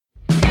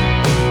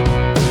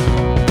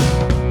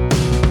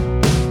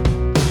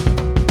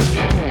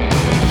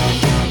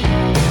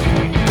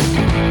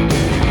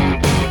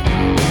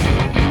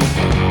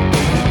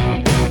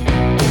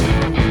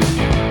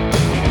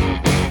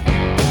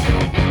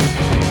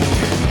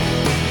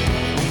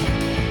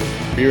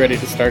Are you ready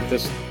to start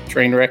this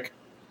train wreck?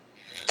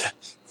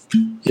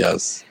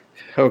 Yes.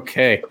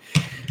 Okay.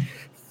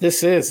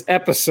 This is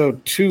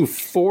episode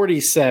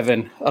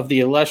 247 of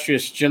the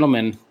Illustrious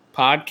Gentleman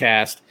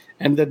podcast,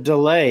 and the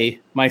delay,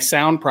 my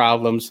sound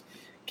problems,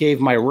 gave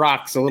my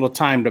rocks a little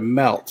time to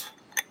melt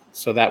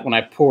so that when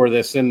I pour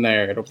this in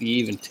there, it'll be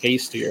even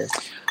tastier.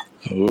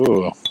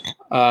 Ooh.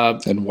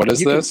 And what is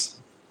this?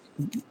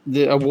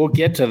 We'll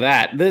get to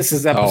that. This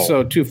is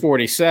episode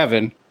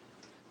 247.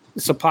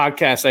 It's a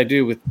podcast I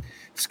do with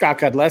Scott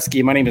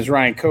Godleski. My name is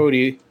Ryan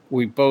Cody.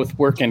 We both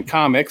work in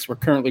comics. We're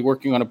currently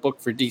working on a book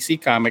for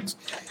DC Comics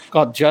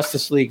called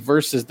Justice League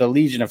versus the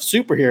Legion of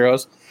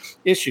Superheroes.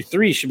 Issue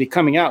 3 should be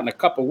coming out in a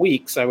couple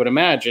weeks, I would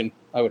imagine.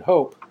 I would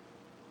hope.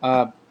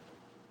 And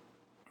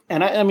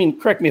I mean,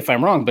 correct me if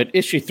I'm wrong, but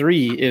issue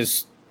 3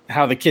 is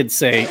how the kids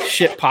say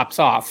shit pops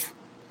off.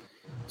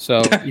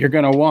 So you're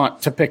going to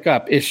want to pick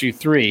up issue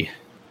 3.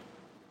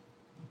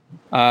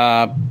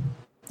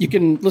 You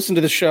can listen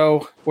to the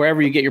show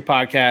wherever you get your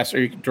podcasts, or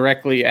you can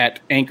directly at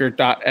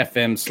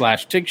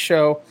anchor.fm/TIG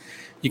show.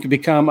 You can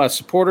become a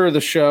supporter of the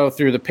show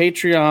through the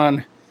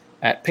Patreon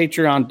at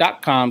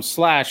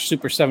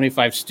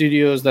patreon.com/Super75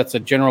 Studios. That's a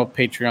general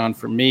Patreon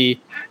for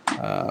me.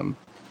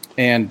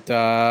 And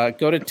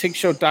go to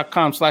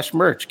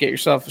tigshow.com/merch. Get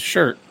yourself a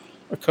shirt,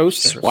 a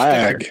coaster,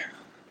 Swag. a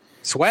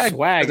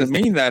Swag doesn't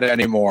mean that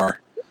anymore.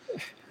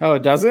 Oh,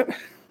 it doesn't?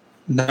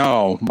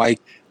 No, my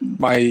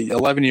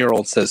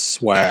 11-year-old says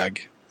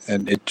swag,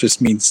 and it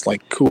just means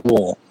like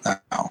cool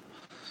now.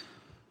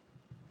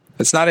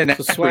 It's not an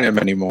acronym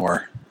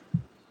anymore.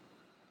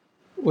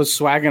 Was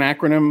swag an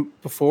acronym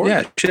before?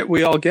 Yeah, shit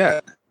we all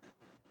get.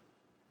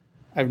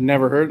 I've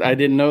never heard. I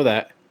didn't know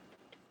that.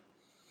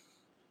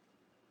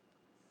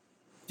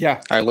 Yeah.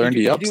 I learned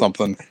you up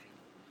something.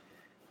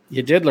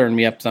 You did learn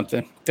me up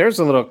something. There's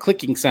a little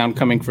clicking sound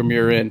coming from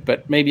your end,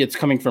 but maybe it's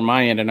coming from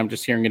my end, and I'm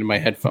just hearing it in my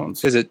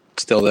headphones. Is it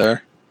still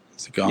there?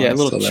 Is it gone? Yeah, a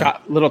little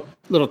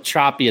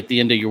choppy at the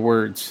end of your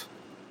words.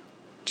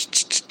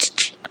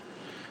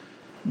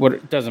 What?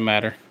 It doesn't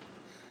matter.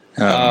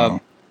 Go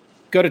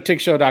to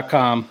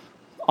tigshow.com.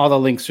 All the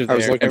links are there. I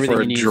was looking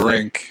for a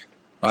drink.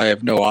 I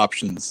have no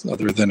options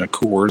other than a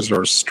Coors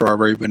or a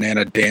strawberry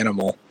banana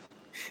Danimal.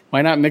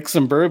 Why not mix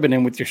some bourbon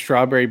in with your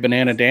strawberry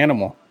banana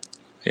Danimal?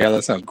 Yeah,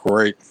 that sounds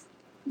great.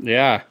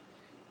 Yeah.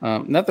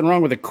 Nothing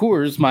wrong with a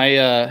Coors.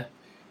 My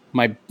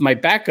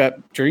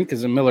backup drink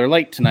is a Miller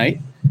Lite tonight.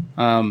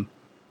 My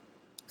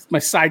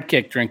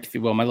sidekick drink, if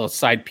you will, my little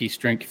side piece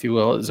drink, if you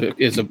will,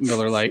 is a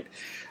Miller Lite.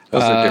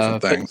 Those are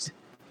different things.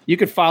 You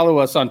could follow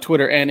us on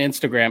Twitter and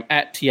Instagram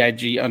at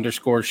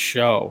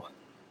TIG_show.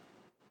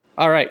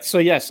 All right. So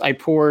yes, I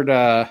poured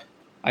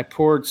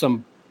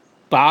some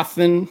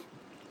Bothan.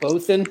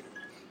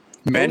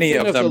 Many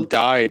of them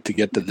died to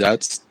get the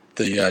Death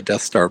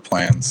Star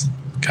plans.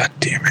 God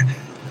damn it.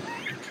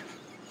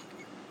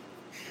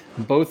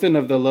 Bothan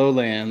of the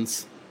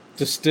Lowlands,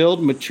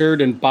 distilled,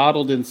 matured, and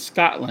bottled in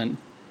Scotland.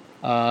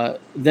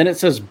 Then it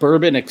says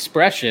bourbon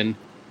expression,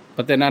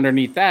 but then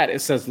underneath that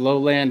it says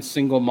Lowland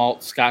single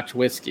malt Scotch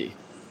whiskey.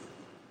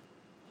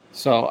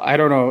 So I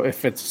don't know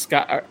if it's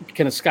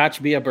can a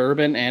Scotch be a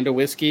bourbon and a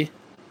whiskey?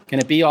 Can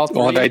it be all three?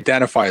 Well, it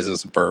identifies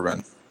as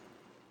bourbon.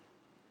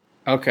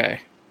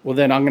 Okay. Well,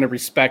 then I'm going to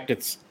respect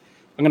its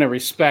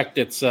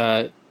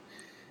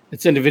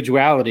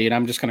individuality, and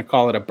I'm just going to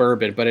call it a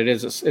bourbon. But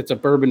it's a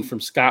bourbon from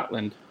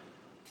Scotland.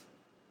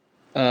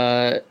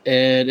 And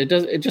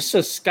it just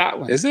says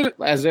Scotland. Is it?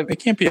 As if it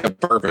can't be a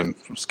bourbon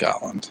from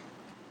Scotland.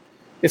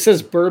 It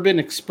says bourbon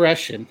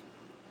expression.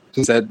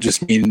 Does that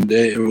just mean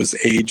that it was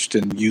aged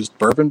in used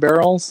bourbon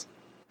barrels?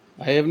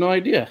 I have no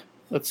idea.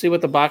 Let's see what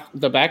the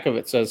back of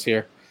it says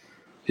here.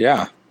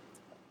 Yeah.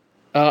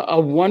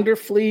 A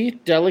wonderfully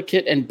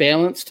delicate and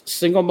balanced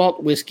single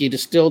malt whiskey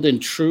distilled in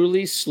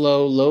truly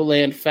slow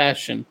lowland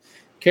fashion,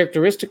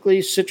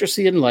 characteristically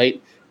citrusy and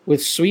light,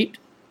 with sweet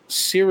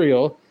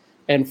cereal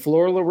and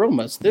floral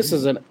aromas. This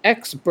is an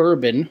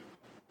ex-bourbon,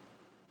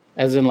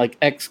 as in like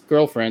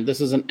ex-girlfriend. This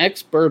is an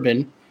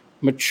ex-bourbon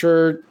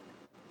matured.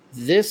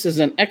 This is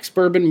an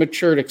ex-bourbon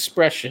matured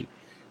expression,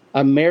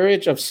 a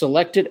marriage of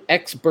selected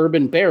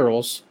ex-bourbon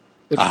barrels,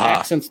 which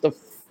accents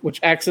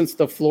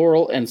the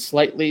floral and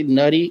slightly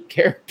nutty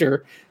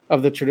character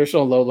of the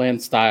traditional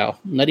lowland style.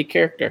 Nutty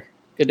character.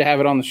 Good to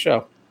have it on the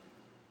show.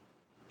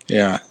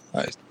 Yeah,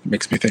 it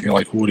makes me think of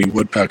like Woody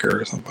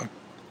Woodpecker or something.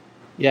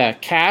 Yeah,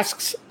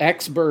 casks,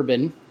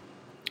 ex-bourbon,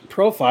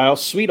 profile,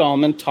 sweet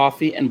almond,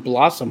 toffee, and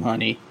blossom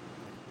honey.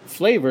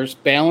 Flavors,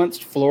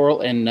 balanced,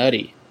 floral, and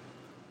nutty.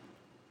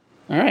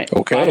 All right.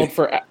 Okay. Bottled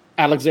for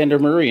Alexander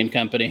Murray and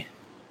Company.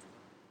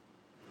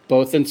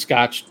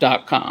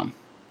 Bothanscotch.com.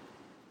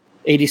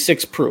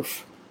 86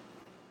 proof.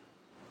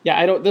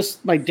 Yeah,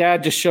 my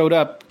dad just showed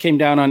up, came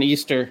down on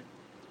Easter.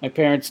 My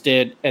parents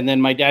did. And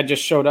then my dad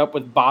just showed up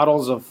with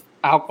bottles of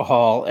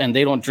alcohol, and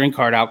they don't drink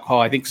hard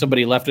alcohol. I think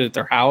somebody left it at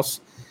their house.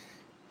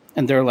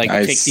 And they're like,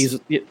 nice.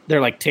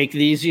 take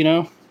these, you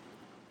know?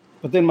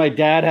 But then my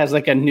dad has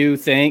like a new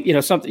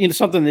thing,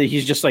 something that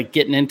he's just like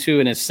getting into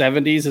in his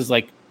 70s is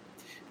like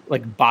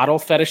like bottle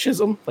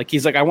fetishism. Like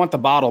he's like, I want the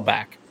bottle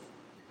back.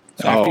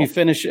 So after you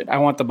finish it, I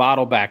want the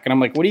bottle back. And I'm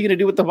like, what are you going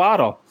to do with the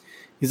bottle?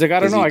 He's like, I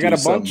don't know. I got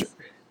a bunch.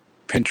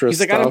 Pinterest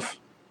stuff.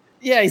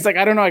 He's like,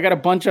 I don't know. I got a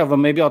bunch of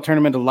them. Maybe I'll turn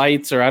them into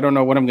lights, or I don't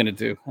know what I'm going to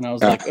do. And I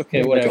was like,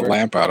 okay, whatever. Make a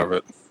lamp out of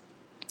it.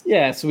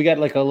 Yeah. So we got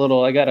like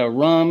I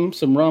got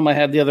some rum I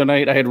had the other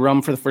night. I had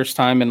rum for the first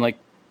time in like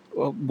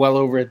well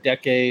over a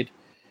decade.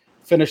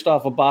 Finished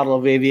off a bottle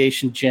of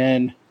Aviation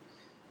Gin.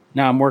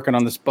 Now I'm working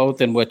on this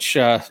both in which,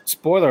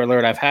 spoiler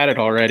alert, I've had it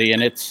already,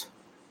 and it's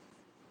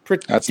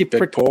pretty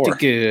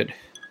good.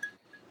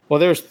 Well,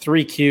 there's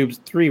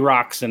 3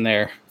 rocks in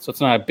there, so it's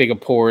not as big a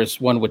pour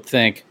as one would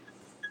think.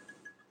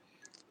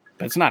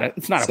 But it's not a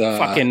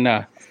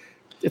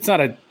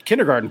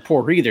kindergarten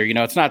pour either. You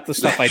know, it's not the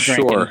stuff I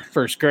drank in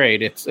first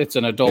grade. It's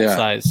an adult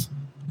size.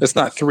 It's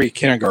not 3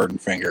 kindergarten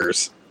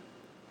fingers.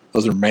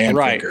 Those are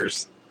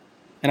fingers.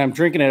 And I'm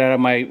drinking it out of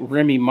my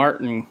Remy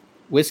Martin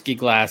whiskey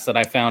glass that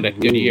I found at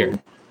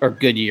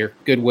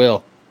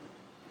Goodwill.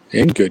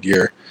 In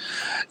Goodyear.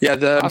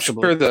 Yeah, I'm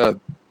sure the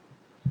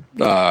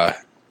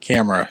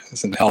camera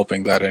isn't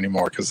helping that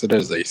anymore because it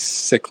is a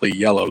sickly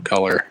yellow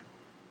color.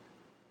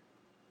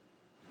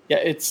 Yeah,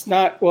 it's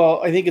not.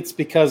 Well, I think it's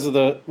because of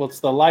it's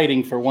the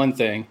lighting for one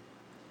thing.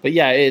 But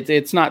yeah,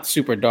 it's not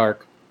super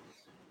dark.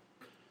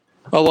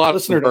 A lot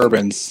of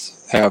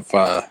bourbons have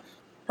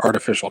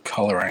artificial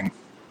coloring.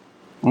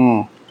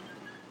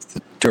 It's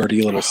a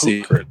dirty little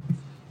secret.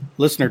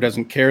 Listener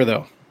doesn't care,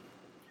 though.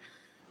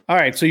 All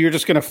right, so you're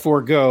just going to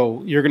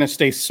forego. You're going to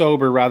stay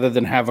sober rather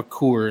than have a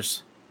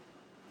Coors.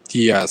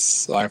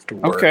 Yes, I have to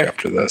work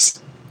after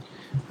this.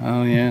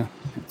 Oh, yeah,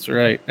 that's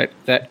right.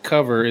 That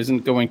cover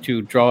isn't going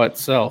to draw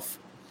itself.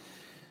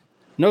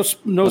 No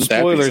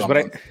spoilers,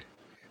 but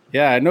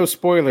no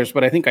spoilers,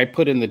 but I think I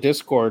put in the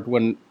Discord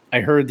when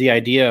I heard the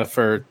idea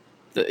for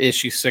the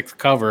issue 6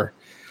 cover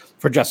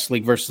for Justice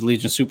League versus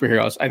Legion of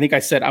Superheroes. I think I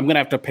said I'm going to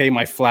have to pay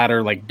my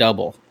flatter like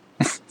double.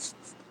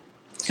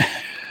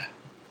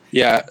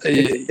 Yeah,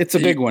 it's a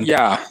big one.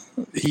 Yeah,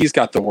 he's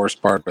got the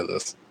worst part of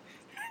this.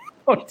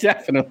 Oh,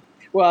 definitely.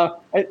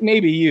 Well,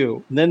 maybe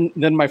you, then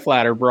my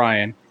flatter,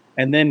 Brian,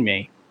 and then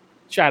me.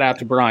 Shout out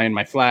to Brian,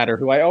 my flatter,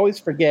 who I always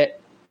forget.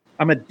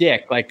 I'm a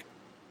dick. Like,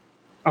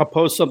 I'll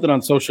post something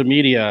on social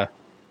media,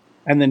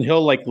 and then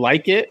he'll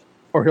like it,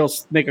 or he'll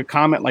make a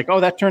comment like, "Oh,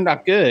 that turned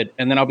out good,"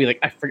 and then I'll be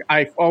like,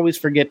 I always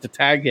forget to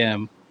tag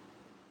him.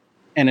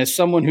 And as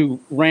someone who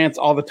rants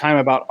all the time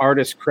about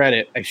artist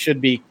credit, I should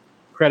be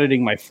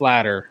crediting my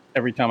flatter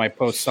every time I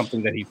post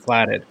something that he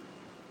flatted.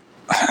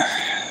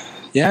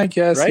 Yeah, I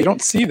guess. Right? You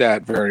don't see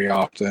that very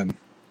often.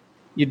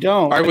 You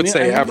don't. I would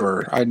say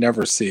ever. I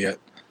never see it.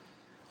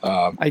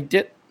 I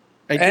did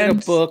a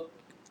book.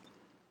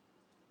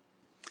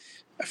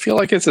 I feel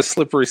like it's a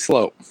slippery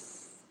slope.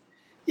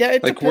 Yeah,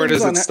 like where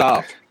does it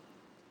stop?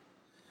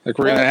 Like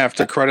we're gonna have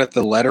to credit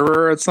the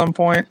letterer at some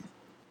point.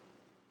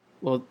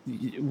 Well,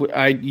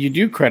 you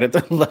do credit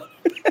the.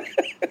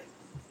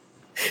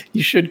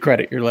 You should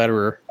credit your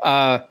letterer.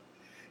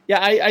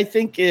 I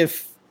think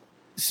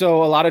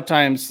so. A lot of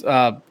times,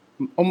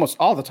 almost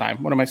all the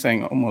time. What am I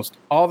saying? Almost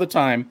all the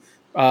time,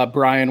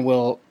 Brian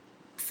will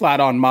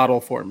flat on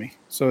model for me.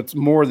 So it's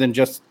more than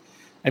just.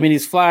 I mean,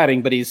 he's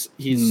flatting, but he's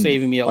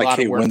saving me a lot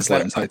of work. Like Kate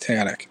Winslet in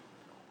Titanic.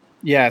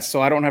 Yeah,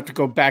 so I don't have to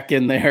go back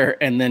in there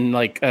and then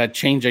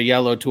change a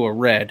yellow to a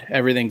red.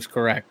 Everything's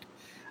correct.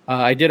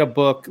 I did a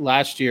book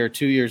last year,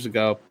 2 years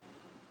ago,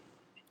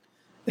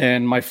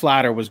 and my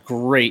flatter was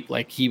great.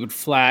 Like he would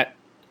flat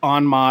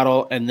on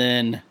model, and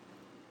then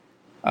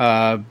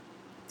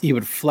he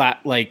would flat,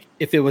 like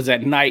if it was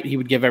at night, he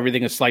would give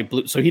everything a slight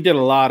blue. So he did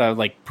a lot of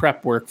like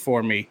prep work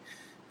for me,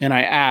 and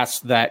I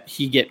asked that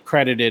he get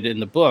credited in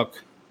the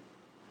book.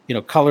 You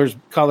know,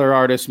 color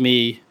artist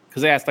me,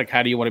 because I asked like,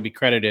 how do you want to be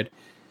credited?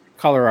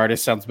 Color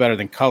artist sounds better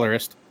than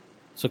colorist.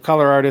 So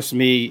color artist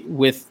me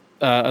with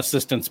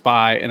assistance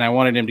by, and I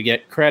wanted him to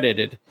get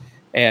credited.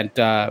 And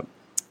I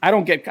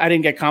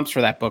didn't get comps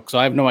for that book, so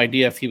I have no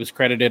idea if he was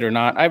credited or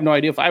not. I have no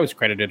idea if I was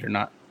credited or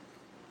not.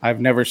 I've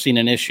never seen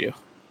an issue.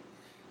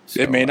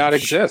 So, it may not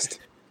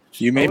exist.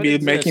 You may be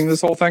making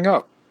this whole thing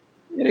up.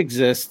 It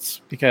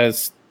exists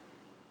because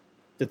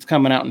it's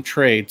coming out in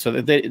trade. So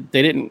they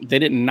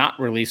didn't not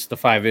release the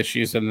 5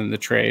 issues and then the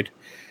trade.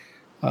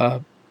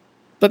 But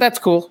that's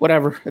cool.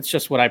 Whatever. It's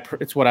just what I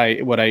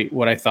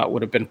thought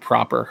would have been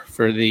proper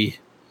for the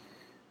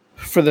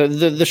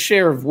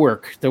share of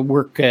work. The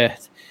work.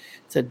 It's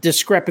a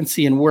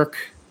discrepancy in work.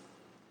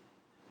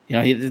 You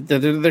know,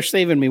 they're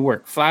saving me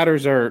work.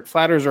 Flatters are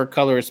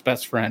colorist's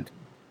best friend.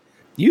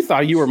 You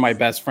thought you were my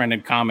best friend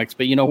in comics,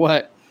 but you know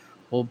what?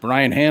 Well,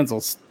 Brian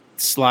Hansel's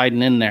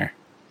sliding in there.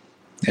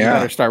 Yeah.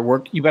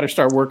 You better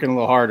start working a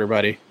little harder,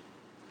 buddy.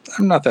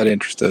 I'm not that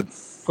interested.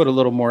 Put a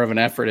little more of an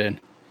effort in.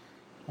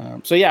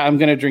 So yeah, I'm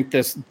going to drink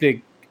this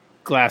big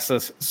glass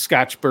of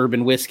Scotch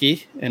bourbon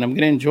whiskey, and I'm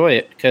going to enjoy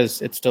it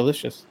because it's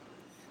delicious.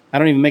 I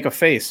don't even make a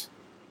face.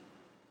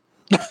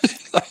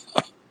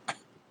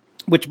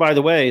 Which, by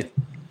the way,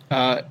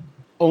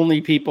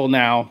 only people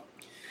now.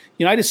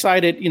 You know, I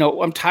decided,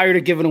 I'm tired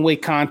of giving away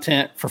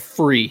content for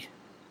free.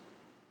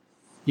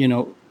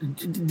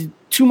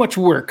 too much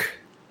work.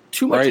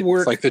 Too much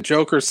work. It's like the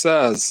Joker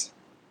says.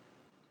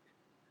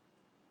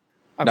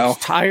 I was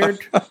tired.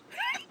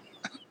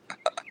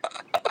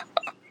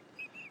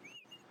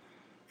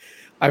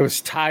 I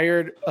was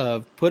tired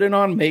of putting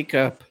on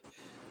makeup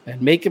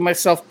and making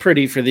myself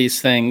pretty for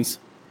these things.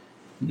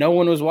 No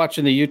one was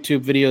watching the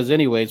YouTube videos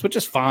anyways, which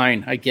is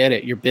fine. I get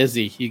it. You're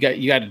busy. You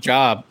got a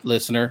job,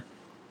 listener.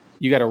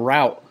 You got a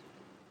route.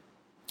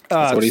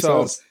 That's what he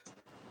says.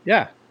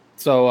 Yeah.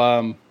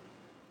 So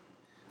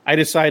I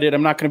decided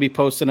I'm not going to be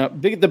posting up.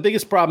 The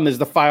biggest problem is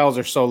the files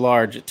are so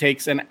large. It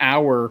takes an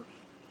hour,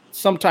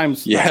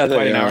 sometimes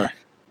an hour.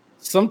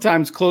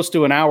 Sometimes close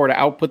to an hour to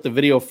output the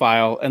video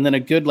file, and then a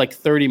good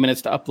 30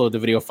 minutes to upload the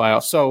video file.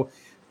 So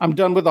I'm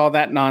done with all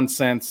that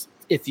nonsense.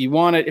 If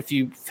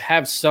you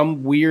have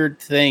some weird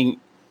thing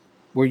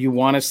where you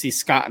want to see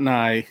Scott and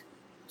I,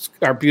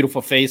 our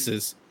beautiful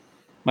faces,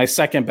 my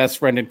second best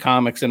friend in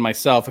comics and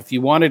myself, if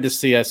you wanted to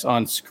see us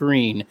on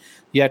screen,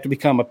 you have to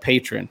become a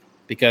patron,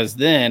 because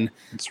then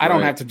I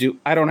don't have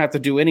to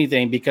do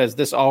anything, because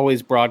this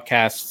always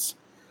broadcasts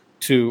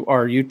to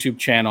our YouTube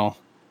channel,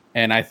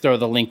 and I throw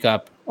the link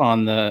up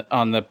on the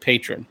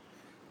Patreon.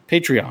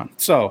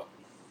 So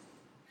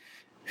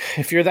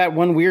if you're that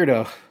one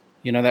weirdo,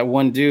 that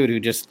one dude who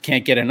just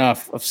can't get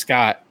enough of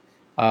Scott,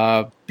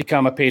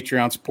 become a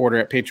Patreon supporter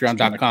at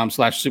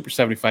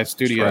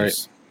patreon.com/Super75Studios.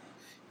 Right.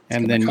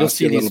 And then you'll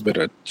see a little bit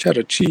of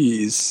cheddar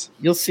cheese.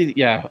 You'll see,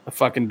 a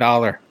fucking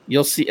 $1.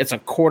 You'll see it's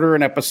 $0.25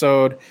 an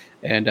episode,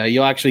 and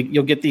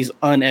you'll get these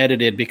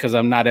unedited, because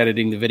I'm not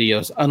editing the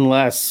videos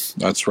unless.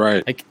 That's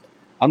right.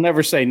 I'll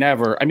never say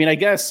never. I mean, I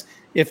guess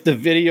if the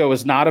video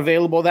is not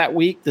available that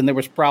week, then there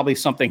was probably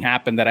something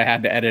happened that I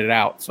had to edit it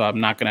out. So I'm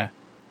not gonna.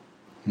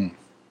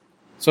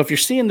 So if you're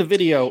seeing the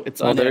video,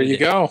 it's unedited. There you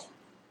go.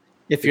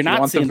 If you're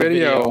not seeing the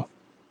video,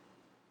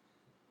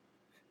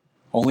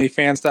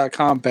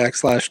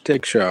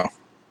 onlyfans.com/Tig Show.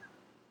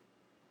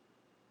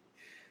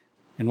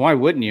 And why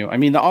wouldn't you? I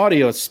mean, the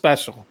audio is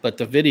special, but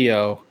the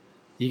video,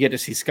 you get to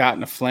see Scott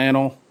in a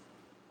flannel.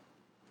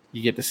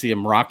 You get to see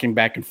him rocking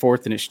back and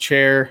forth in his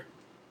chair.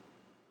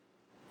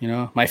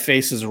 My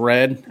face is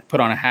red. I put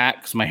on a hat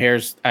because my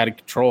hair's out of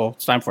control.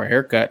 It's time for a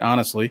haircut,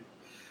 honestly.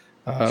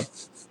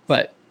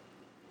 But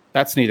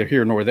that's neither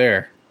here nor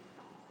there.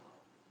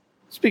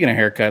 Speaking of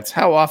haircuts,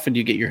 how often do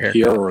you get your hair cut?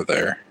 Here or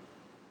there?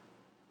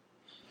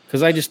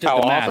 Because I just did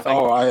the math.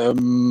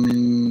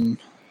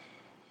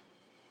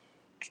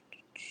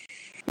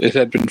 It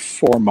had been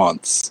 4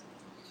 months.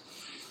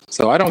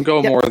 So I don't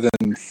go more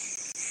than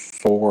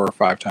 4 or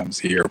 5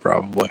 times a year,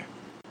 probably.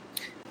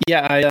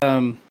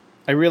 Yeah,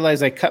 I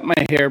realized I cut my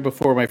hair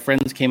before my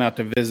friends came out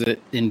to visit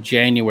in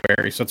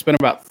January. So it's been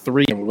about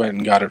 3. We went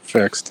and got it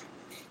fixed.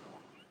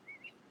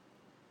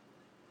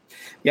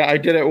 Yeah, I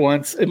did it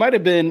once. It might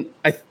have been.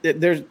 I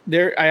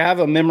have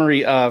a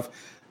memory of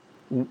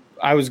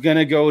I was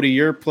gonna go to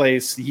your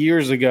place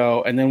years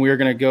ago, and then we were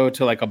gonna go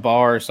to a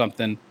bar or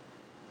something.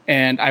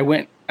 And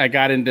I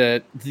got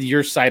into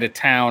your side of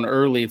town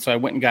early, so I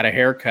went and got a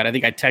haircut. I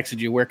think I texted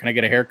you, "Where can I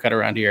get a haircut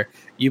around here?"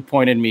 You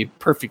pointed me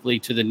perfectly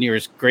to the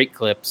nearest Great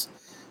Clips.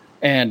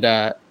 And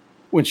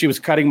when she was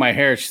cutting my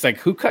hair, she's like,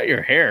 "Who cut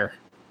your hair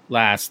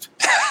last?"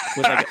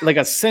 With like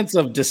a sense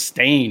of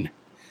disdain.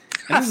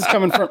 And this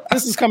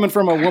is coming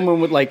from a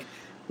woman with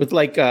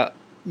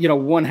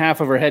one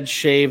half of her head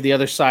shaved, the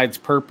other side's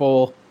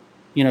purple.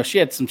 She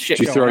had some shit.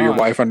 Did you throw your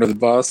wife under the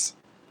bus?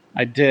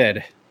 I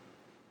did.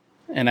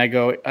 And I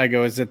go,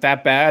 "Is it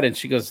that bad?" And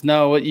she goes,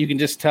 "No, you can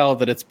just tell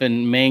that it's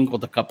been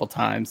mangled a couple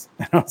times."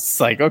 And I was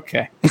like,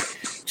 "Okay,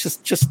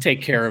 just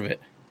take care of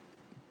it.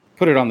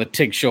 Put it on the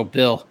Tig Show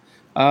bill."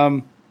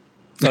 So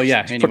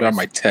yeah, put it on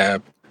my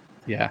tab.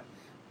 Yeah,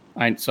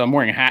 so I'm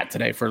wearing a hat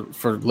today for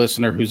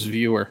listener who's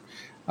viewer.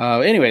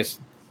 Anyways,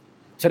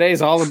 today's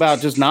all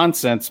about just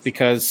nonsense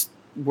because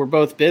we're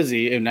both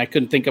busy and I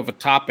couldn't think of a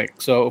topic.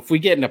 So if we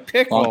get in a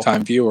pickle,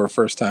 long-time viewer,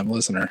 first-time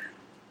listener.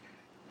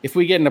 If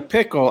we get in a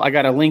pickle, I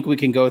got a link we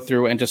can go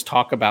through and just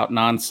talk about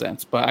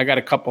nonsense. But I got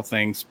a couple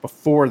things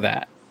before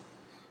that.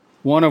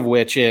 One of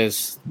which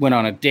is went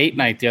on a date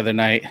night the other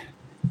night.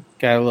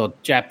 Got a little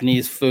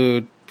Japanese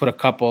food. Put a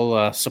couple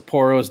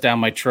Sapporos down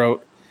my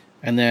throat,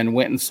 and then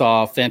went and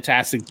saw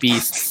Fantastic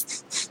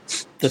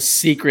Beasts: The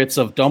Secrets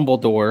of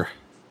Dumbledore,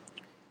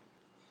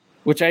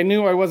 which I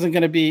knew I wasn't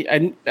going to be. I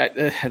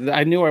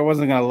knew I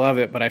wasn't going to love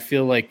it, but I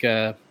feel like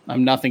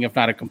I'm nothing if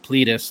not a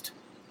completist,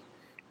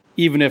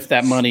 even if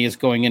that money is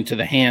going into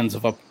the hands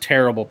of a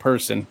terrible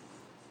person.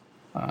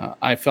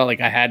 I felt like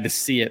I had to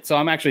see it, so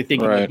I'm actually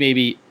thinking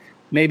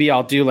maybe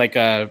I'll do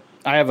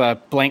I have a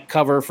blank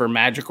cover for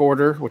Magic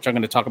Order, which I'm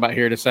going to talk about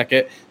here in a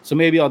second. So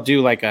maybe I'll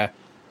do a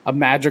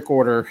Magic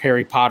Order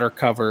Harry Potter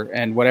cover,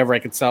 and whatever I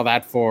could sell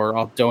that for,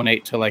 I'll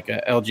donate to a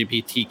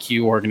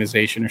LGBTQ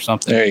organization or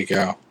something. There you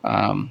go.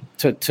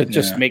 To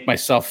just make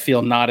myself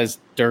feel not as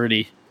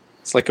dirty.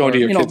 It's like going to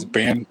your kid's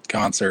band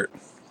concert.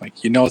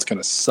 It's going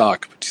to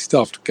suck, but you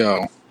still have to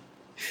go.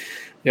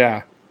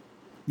 Yeah.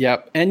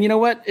 Yep. And you know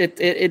what?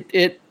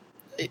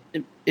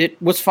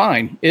 it was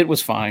fine. It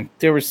was fine.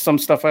 There was some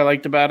stuff I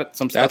liked about it.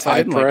 Some stuff I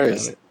didn't like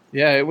about it.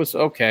 Yeah, it was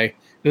okay.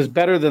 It was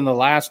better than the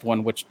last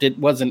one, which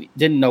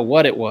didn't know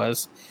what it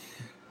was.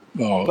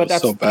 Oh, but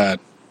that's so bad.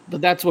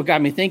 But that's what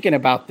got me thinking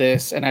about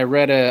this. And I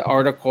read an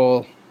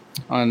article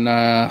on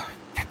I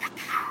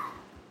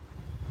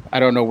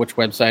don't know which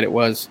website it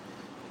was,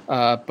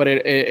 but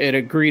it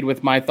agreed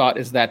with my thought.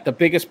 Is that the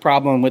biggest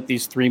problem with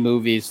these three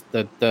movies,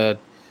 the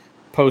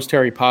post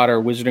Harry Potter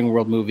Wizarding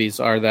World movies,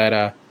 are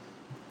that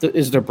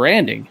is their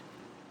branding.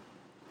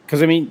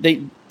 Because I mean,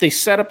 they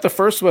set up the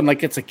first one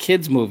like it's a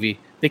kids movie.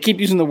 They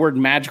keep using the word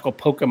magical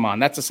Pokemon.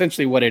 That's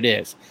essentially what it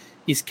is.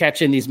 He's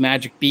catching these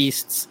magic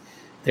beasts.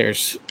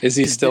 Is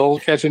he still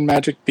catching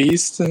magic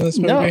beasts in this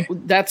movie? No,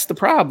 that's the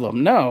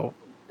problem. No,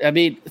 I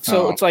mean, it's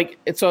like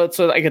it's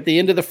like at the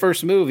end of the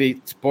first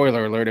movie.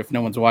 Spoiler alert! If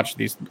no one's watched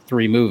these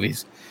three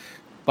movies,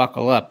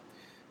 buckle up.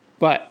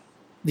 But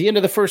the end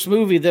of the first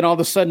movie, then all of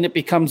a sudden it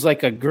becomes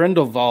like a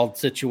Grindelwald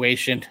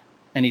situation,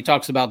 and he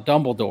talks about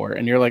Dumbledore,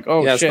 and you're like,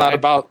 oh, yeah, shit! It's not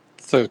about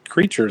the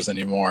creatures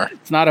anymore.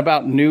 It's not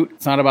about Newt.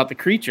 It's not about the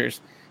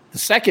creatures. The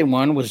second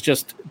one was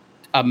just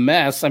a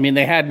mess. I mean,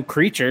 they had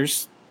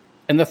creatures.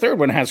 And the third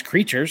one has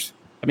creatures.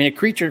 I mean, a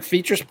creature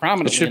features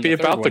prominently. It should be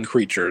about the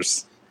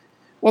creatures.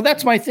 Well,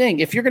 that's my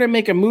thing. If you're going to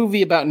make a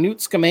movie about Newt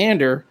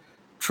Scamander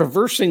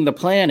traversing the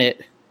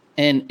planet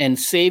and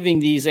saving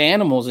these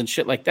animals and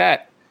shit like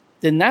that,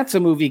 then that's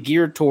a movie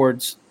geared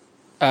towards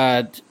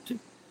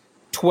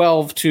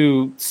 12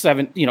 to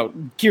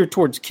 7, geared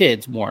towards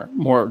kids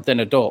more than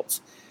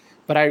adults.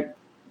 But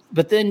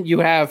then you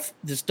have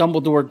this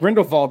Dumbledore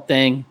Grindelwald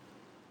thing,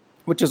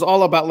 which is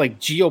all about like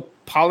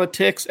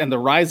geopolitics and the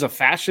rise of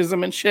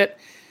fascism and shit.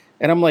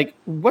 And I'm like,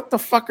 what the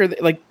fuck are they?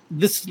 Like,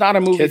 this is not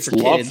a movie for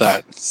kids. Kids love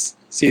that.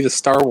 See the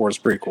Star Wars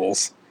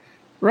prequels.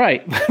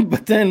 Right.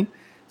 But then,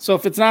 so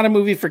if it's not a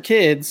movie for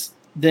kids,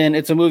 then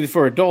it's a movie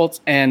for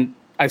adults. And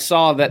I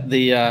saw that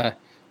the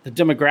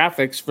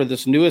demographics for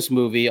this newest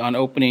movie on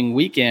opening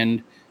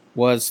weekend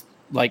was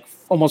like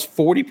almost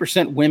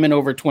 40% women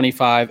over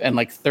 25 and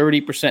like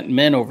 30%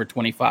 men over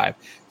 25.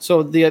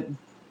 So the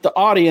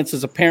audience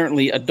is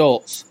apparently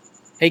adults.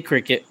 Hey,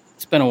 Cricket,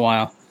 it's been a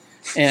while.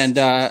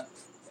 And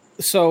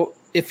so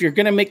if you're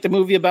going to make the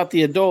movie about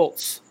the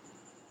adults,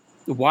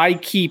 why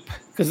keep...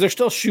 Because they're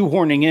still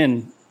shoehorning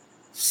in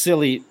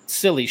silly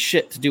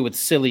shit to do with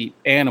silly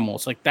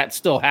animals. Like, that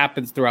still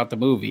happens throughout the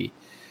movie.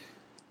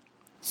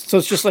 So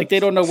it's just like they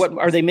don't know what...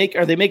 Are they making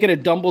a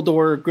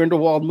Dumbledore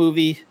Grindelwald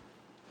movie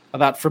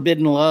about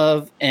forbidden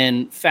love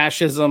and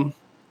fascism?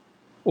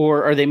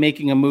 Or are they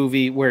making a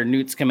movie where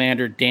Newt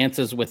Scamander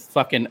dances with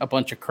fucking a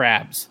bunch of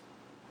crabs?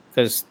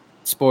 Because,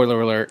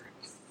 spoiler alert,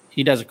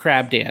 he does a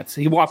crab dance.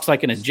 He walks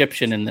like an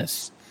Egyptian in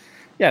this.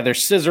 Yeah, they're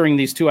scissoring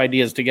these two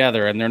ideas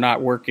together, and they're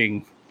not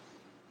working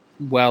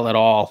well at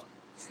all.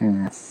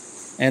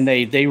 And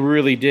they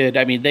really did.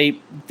 I mean,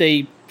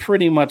 they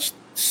pretty much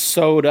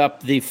sewed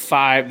up the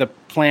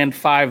planned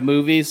 5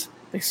 movies.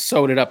 They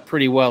sewed it up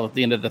pretty well at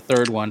the end of the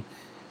third one.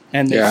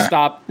 And they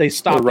stopped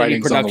any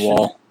production. On the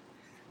wall.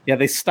 Yeah,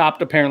 they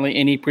stopped apparently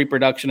any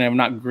pre-production and have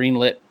not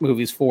greenlit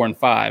movies 4 and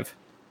 5.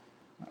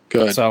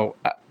 Good. So,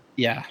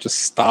 yeah, just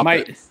stop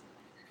it.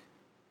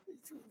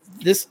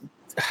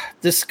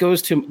 This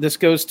goes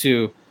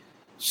to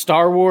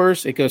Star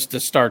Wars. It goes to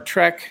Star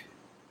Trek.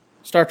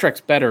 Star Trek's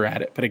better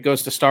at it, but it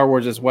goes to Star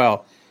Wars as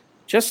well.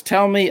 Just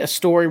tell me a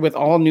story with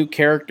all new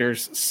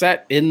characters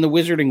set in the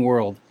Wizarding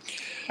World.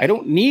 I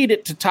don't need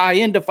it to tie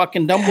into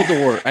fucking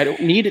Dumbledore. I don't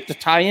need it to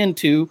tie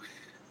into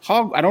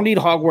I don't need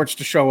Hogwarts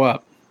to show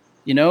up.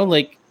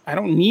 Like, I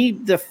don't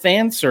need the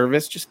fan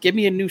service. Just give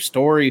me a new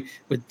story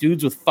with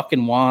dudes with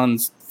fucking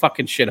wands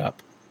fucking shit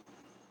up.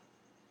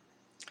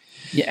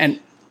 Yeah, and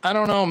I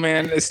don't know,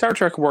 man. Star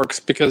Trek works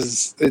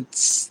because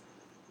it's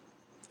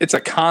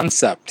a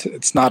concept.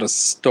 It's not a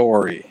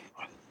story.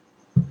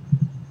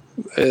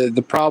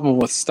 The problem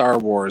with Star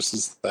Wars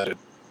is that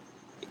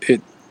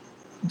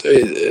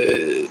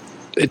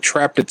it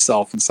trapped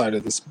itself inside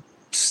of this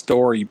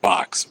story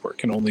box where it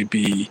can only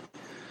be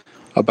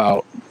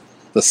about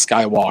the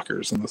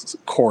Skywalkers and the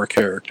core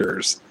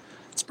characters.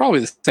 It's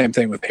probably the same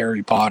thing with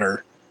Harry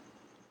Potter.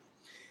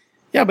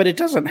 Yeah, but it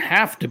doesn't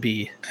have to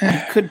be.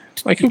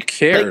 Who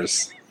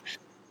cares?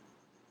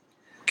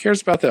 Who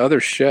cares about the other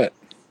shit?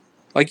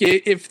 Like,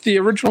 if the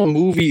original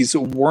movies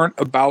weren't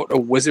about a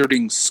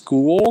wizarding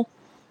school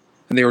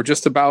and they were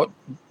just about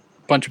a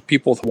bunch of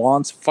people with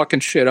wands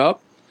fucking shit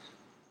up,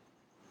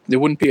 it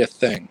wouldn't be a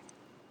thing.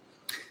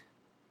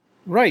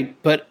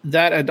 Right, but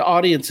that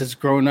audience has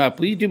grown up.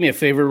 Will you do me a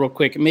favor real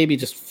quick and maybe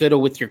just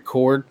fiddle with your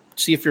cord?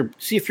 See if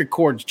your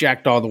cord's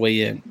jacked all the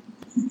way in.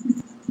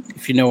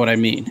 If you know what I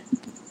mean.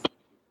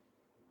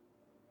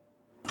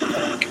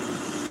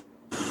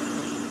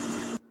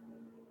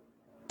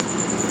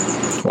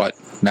 What?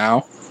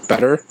 Now?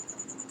 Better?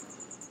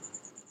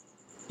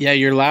 Yeah,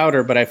 you're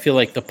louder, but I feel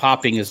like the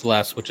popping is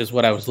less, which is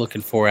what I was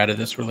looking for out of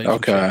this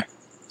relationship. Okay.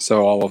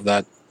 So all of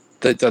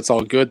that's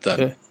all good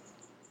then.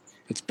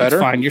 It's better?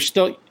 It's fine.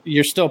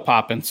 You're still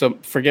popping, so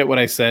forget what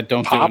I said.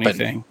 Don't do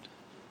anything.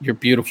 You're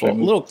beautiful.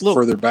 Little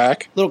further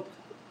back.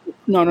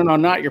 No,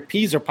 not your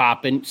peas are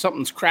popping.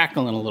 Something's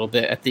crackling a little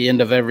bit at the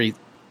end of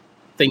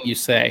everything you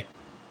say.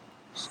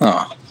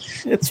 Huh.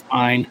 It's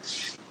fine.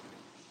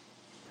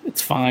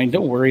 It's fine.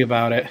 Don't worry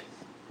about it.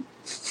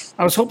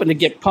 I was hoping to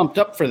get pumped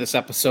up for this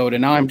episode,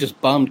 and now I'm just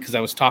bummed because I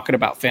was talking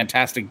about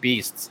Fantastic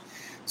Beasts.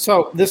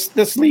 So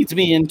this leads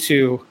me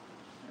into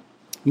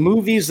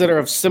movies that are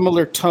of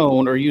similar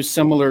tone or use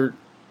similar.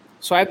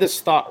 So I had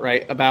this thought,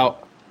 right,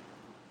 about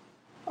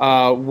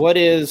what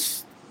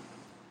is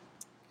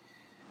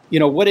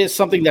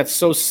something that's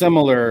so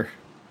similar,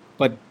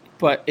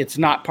 but it's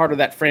not part of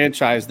that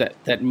franchise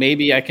that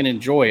maybe I can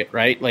enjoy it,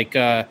 right? Like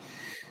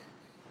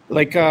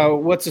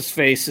what's his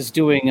face is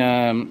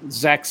doing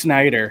Zack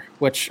Snyder,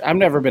 which I've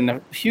never been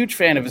a huge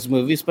fan of his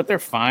movies, but they're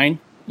fine.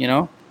 He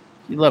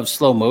loves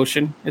slow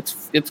motion.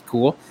 It's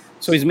cool.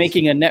 So he's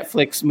making a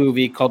Netflix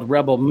movie called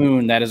Rebel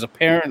Moon that is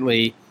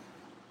apparently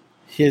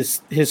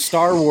his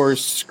Star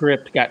Wars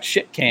script got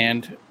shit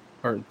canned,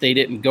 or they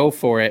didn't go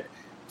for it.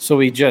 So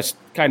he just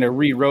kind of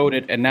rewrote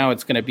it, and now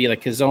it's going to be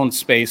like his own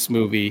space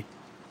movie,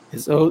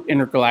 his own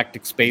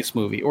intergalactic space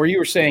movie. Or you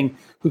were saying,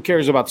 who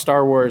cares about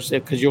Star Wars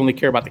because you only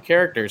care about the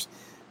characters?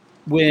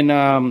 When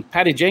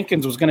Patty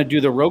Jenkins was going to do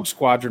the Rogue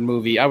Squadron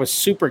movie, I was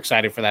super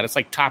excited for that. It's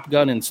like Top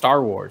Gun and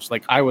Star Wars.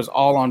 Like, I was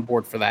all on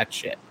board for that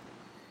shit.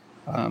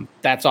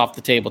 That's off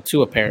the table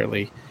too,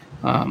 apparently.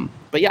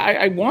 But yeah,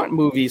 I want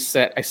movies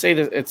set. I say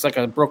that it's like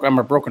I'm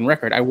a broken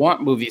record. I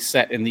want movies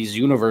set in these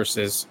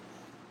universes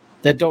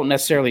that don't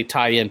necessarily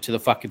tie into the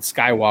fucking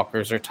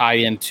Skywalkers or tie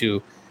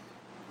into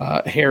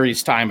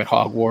Harry's time at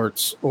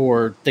Hogwarts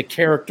or the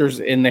characters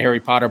in the Harry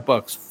Potter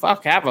books.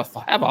 Fuck, have a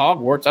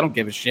Hogwarts. I don't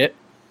give a shit.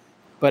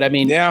 But I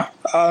mean, yeah,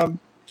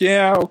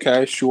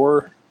 okay,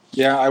 sure.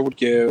 Yeah, I would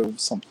give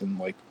something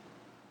like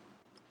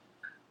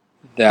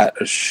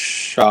that a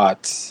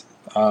shot.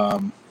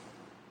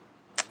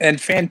 And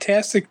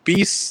Fantastic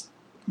Beasts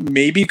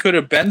maybe could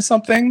have been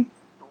something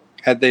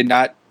had they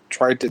not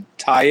tried to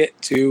tie it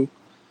to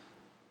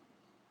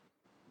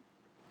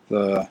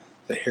the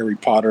Harry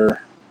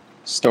Potter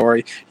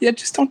story. Yeah,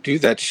 just don't do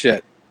that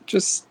shit.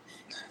 Just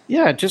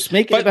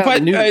make it about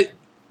the new.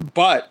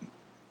 But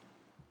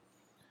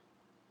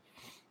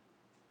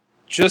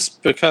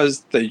just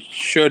because they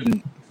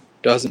shouldn't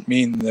doesn't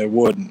mean they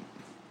wouldn't.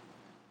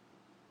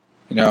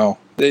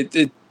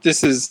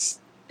 This is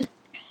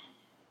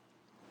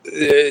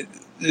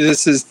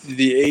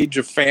the age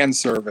of fan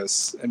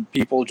service, and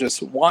people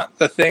just want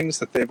the things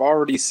that they've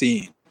already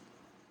seen.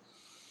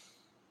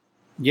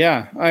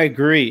 Yeah, I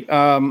agree.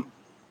 I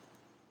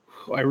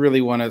really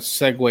want to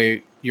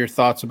segue your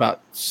thoughts about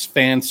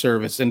fan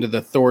service into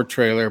the Thor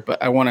trailer, but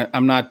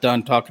I'm not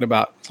done talking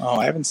about. Oh,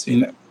 I haven't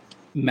seen it.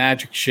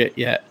 Magic shit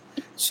yet.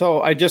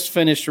 So I just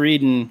finished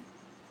reading.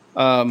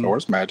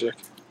 Thor's magic.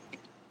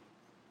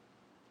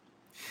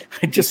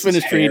 I just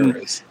finished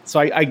reading. So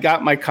I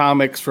got my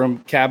comics from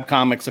Cab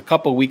Comics a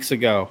couple weeks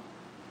ago,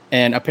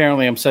 and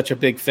apparently I'm such a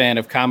big fan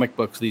of comic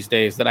books these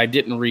days that I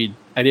didn't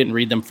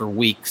read them for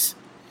weeks,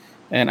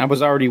 and I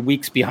was already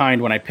weeks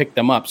behind when I picked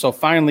them up. So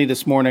finally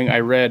this morning I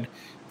read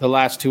the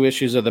last 2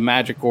 issues of the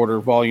Magic Order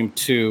Volume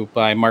 2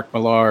 by Mark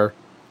Millar,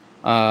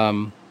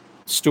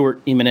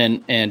 Stuart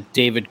Immonen, and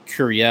David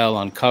Curiel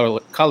on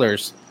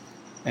colors.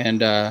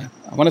 And I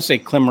want to say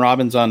Clem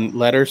Robbins on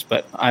letters,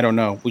 but I don't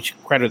know. We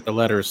should credit the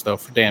letters, though,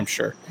 for damn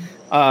sure.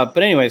 But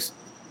anyways,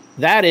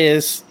 that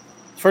is,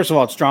 first of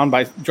all, it's drawn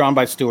by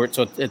Stuart,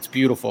 so it's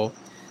beautiful.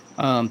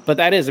 But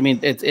that is, I mean,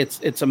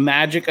 it's a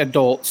magic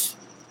adults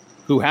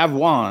who have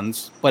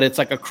wands, but it's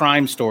like a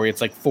crime story.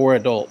 It's like for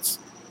adults.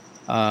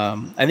 I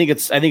think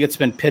it's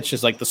been pitched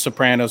as like The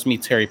Sopranos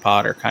meets Harry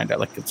Potter, kind of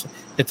like it's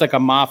like a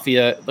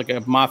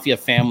mafia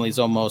families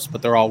almost,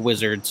 but they're all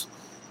wizards.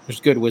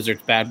 There's good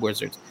wizards, bad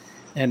wizards.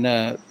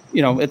 And,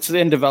 it's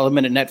in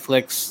development at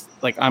Netflix.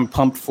 Like, I'm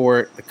pumped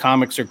for it. The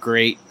comics are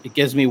great. It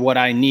gives me what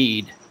I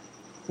need,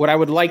 what I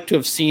would like to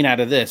have seen out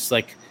of this.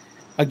 Like,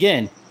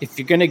 again, if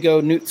you're going to go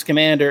Newt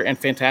Scamander and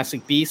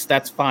Fantastic Beasts,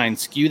 that's fine.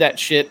 Skew that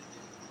shit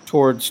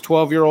towards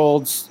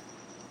 12-year-olds.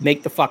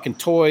 Make the fucking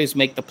toys,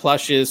 make the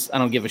plushes. I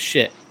don't give a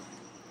shit.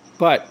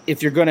 But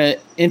if you're going to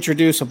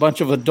introduce a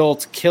bunch of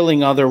adults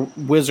killing other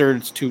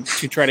wizards to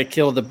try to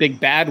kill the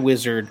big bad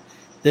wizard,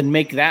 then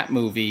make that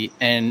movie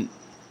and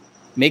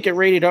make it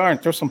rated R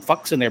and throw some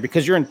fucks in there,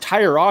 because your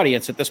entire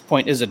audience at this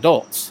point is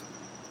adults.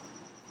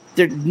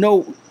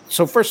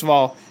 So first of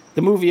all,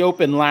 the movie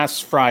opened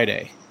last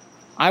Friday.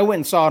 I went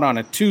and saw it on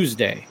a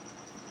Tuesday.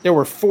 There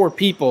were 4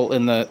 people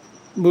in the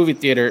movie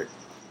theater,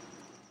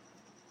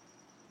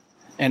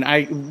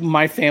 and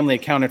my family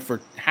accounted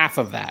for half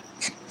of that.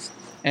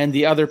 And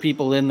the other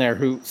people in there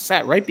who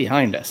sat right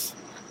behind us,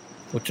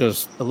 which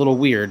was a little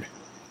weird.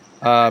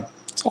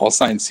 It's all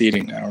assigned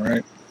seating now,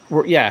 right?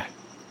 Yeah.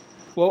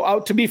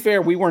 Well, to be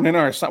fair, we weren't in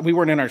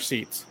our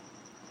seats,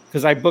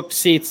 because I booked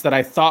seats that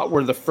I thought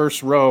were the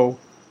first row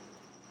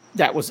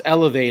that was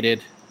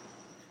elevated,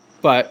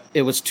 but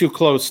it was too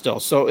close still.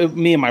 So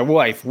me and my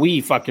wife,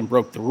 we fucking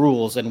broke the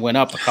rules and went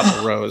up a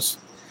couple rows.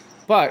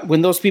 But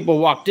when those people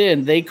walked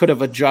in, they could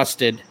have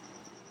adjusted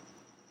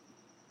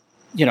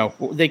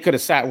they could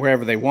have sat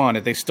wherever they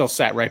wanted. They still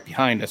sat right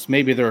behind us.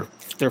 Maybe they're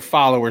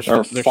followers.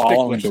 They're they're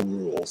following sticklers. the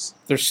rules.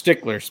 They're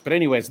sticklers. But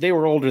anyways, they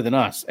were older than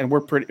us, and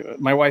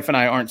my wife and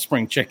I aren't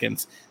spring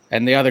chickens,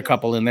 and the other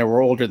couple in there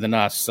were older than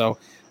us. So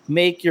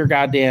make your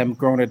goddamn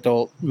grown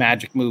adult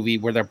magic movie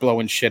where they're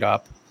blowing shit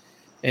up.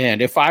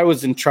 And if I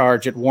was in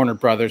charge at Warner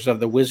Brothers of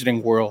the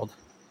Wizarding World,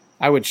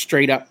 I would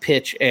straight up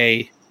pitch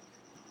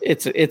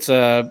it's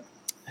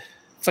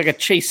like a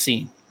chase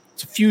scene.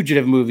 It's a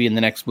fugitive movie in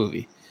the next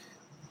movie.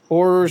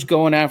 Horrors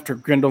going after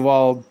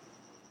Grindelwald.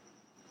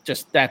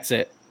 Just that's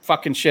it.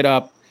 Fucking shit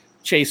up,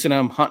 chasing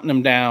him, hunting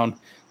him down.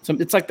 So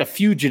it's like The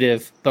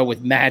Fugitive, but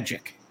with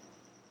magic.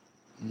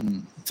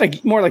 It's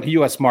like more like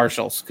U.S.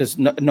 Marshals because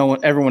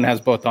everyone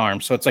has both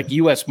arms. So it's like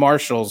U.S.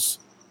 Marshals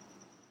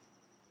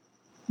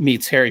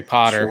meets Harry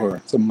Potter. Sure.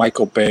 It's a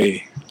Michael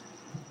Bay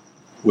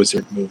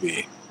wizard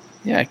movie.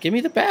 Yeah, give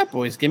me the bad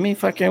boys. Give me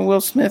fucking Will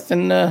Smith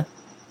and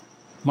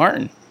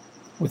Martin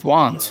with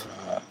wands.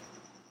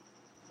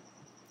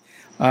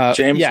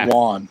 James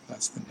Wan,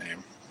 that's the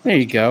name. There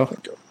you go.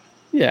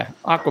 Yeah,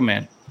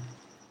 Aquaman.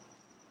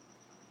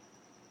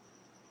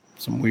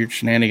 Some weird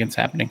shenanigans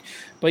happening,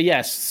 but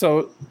yes.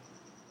 So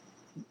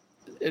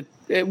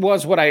it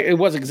was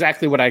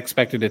exactly what I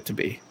expected it to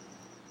be.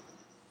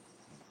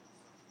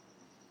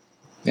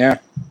 Yeah.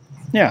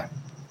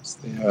 It's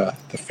the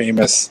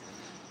famous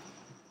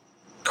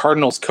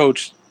Cardinals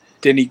coach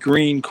Denny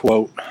Green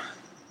quote.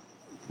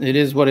 It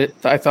is what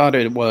I thought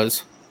it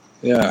was.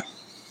 Yeah.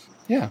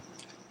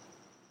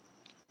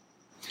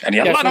 And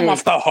you let him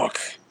off the hook.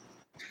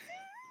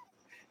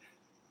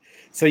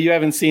 So you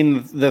haven't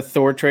seen the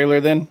Thor trailer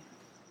then?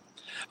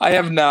 I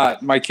have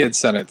not. My kid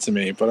sent it to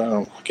me, but I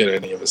don't get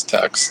any of his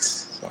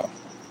texts. So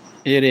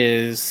it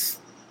is.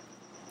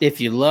 If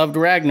you loved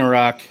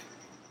Ragnarok,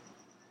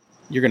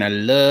 you're gonna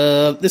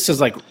love. This is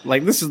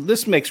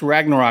this makes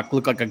Ragnarok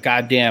look like a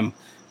goddamn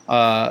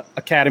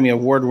Academy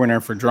Award winner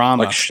for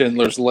drama, like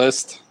Schindler's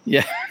List.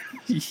 Yeah,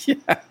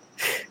 yeah,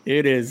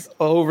 it is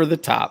over the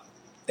top.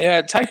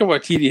 Yeah, Taika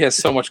Waititi has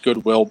so much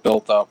goodwill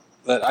built up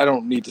that I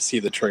don't need to see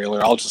the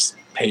trailer. I'll just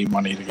pay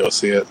money to go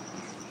see it.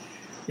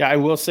 Yeah, I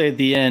will say at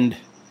the end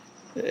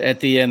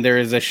there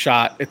is a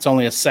shot. It's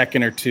only a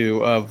second or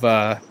two of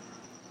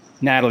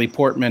Natalie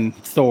Portman,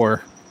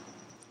 Thor,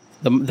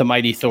 the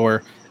mighty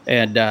Thor,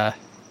 and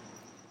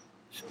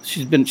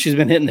she's been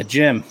hitting the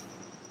gym.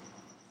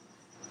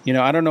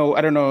 I don't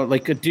know,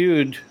 like a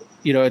dude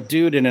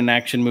in an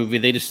action movie,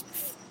 they just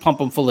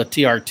pump him full of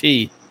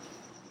TRT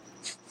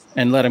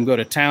and let him go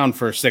to town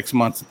for 6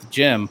 months at the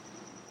gym.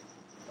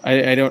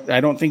 I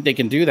don't think they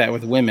can do that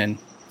with women.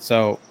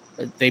 So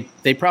they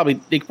could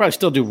probably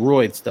still do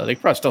roids though. They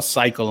could probably still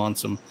cycle on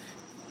some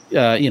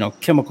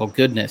chemical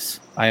goodness,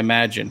 I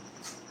imagine.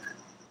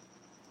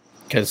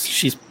 Because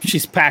she's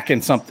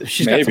packing something.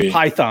 She's got some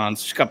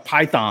pythons. She's got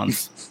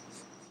pythons.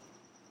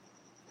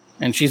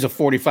 And she's a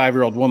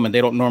 45-year-old woman.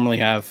 They don't normally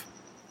have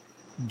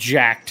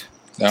jacked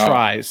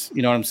tries.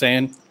 You know what I'm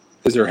saying?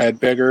 Is her head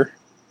bigger?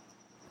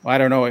 Well, I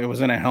don't know. It was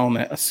in a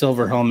helmet, a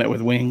silver helmet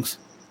with wings.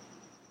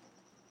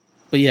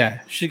 But yeah,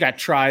 she got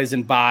tries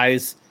and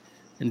buys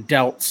and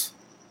delts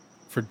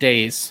for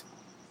days.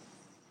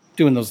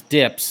 Doing those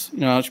dips.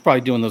 She's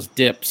probably doing those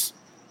dips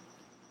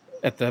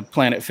at the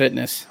Planet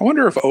Fitness. I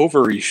wonder if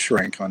ovaries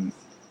shrink on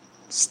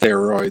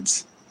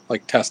steroids,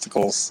 like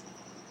testicles.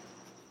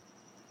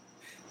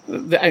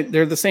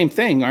 They're the same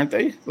thing, aren't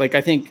they? Like,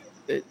 I think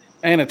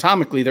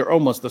anatomically they're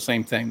almost the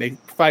same thing. They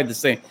provide the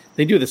same.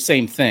 They do the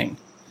same thing,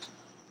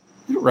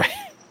 right?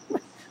 I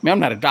mean, I'm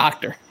not a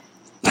doctor,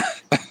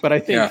 but I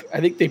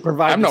think they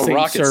provide. I'm the no same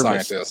rocket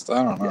service. scientist.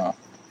 I don't know. Yeah.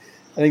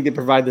 I think they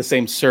provide the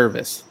same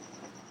service.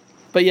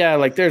 But yeah,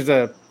 like there's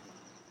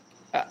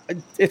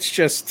it's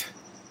just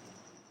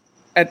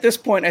at this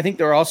point, I think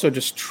they're also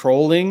just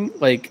trolling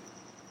like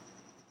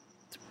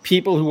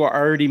people who are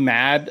already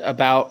mad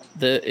about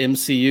the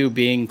MCU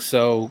being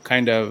so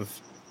kind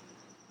of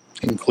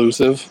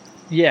inclusive.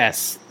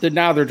 Yes.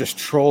 Now they're just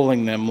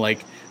trolling them.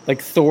 Like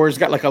Thor's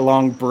got like a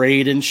long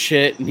braid and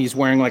shit, and he's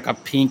wearing like a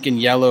pink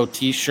and yellow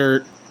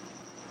t-shirt.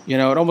 It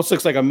almost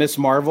looks like a Miss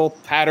Marvel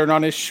pattern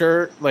on his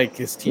shirt, like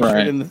his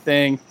t-shirt in the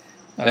thing.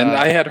 And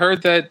I had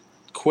heard that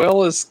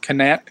Quill is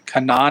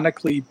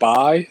canonically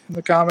bi in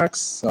the comics,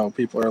 so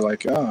people are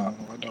like, "Oh,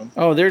 I don't."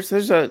 Oh, there's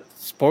a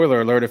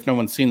spoiler alert if no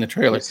one's seen the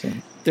trailer.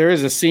 There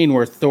is a scene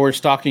where Thor's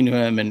talking to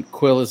him, and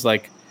Quill is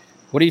like,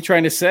 "What are you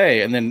trying to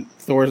say?" And then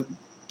Thor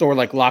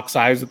like locks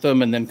eyes with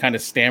him, and then kind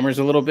of stammers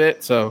a little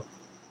bit. So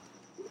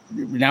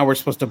now we're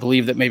supposed to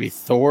believe that maybe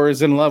Thor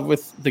is in love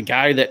with the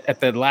guy that at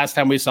the last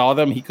time we saw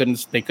them,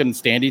 they couldn't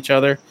stand each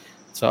other.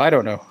 So I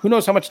don't know. Who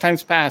knows how much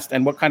time's passed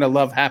and what kind of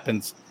love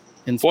happens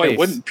in space. Boy,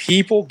 wouldn't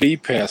people be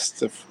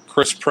pissed if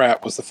Chris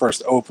Pratt was the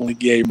first openly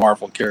gay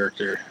Marvel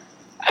character?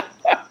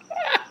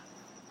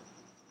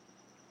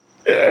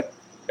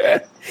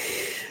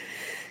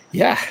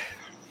 Yeah.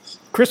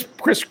 Chris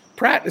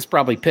Pratt is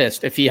probably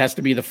pissed if he has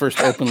to be the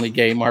first openly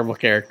gay Marvel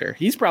character.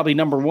 He's probably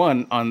number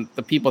one on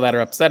the people that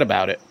are upset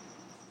about it.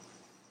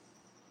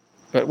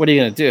 But what are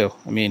you going to do?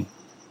 I mean,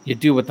 you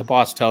do what the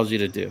boss tells you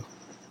to do.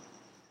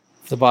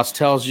 The boss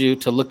tells you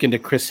to look into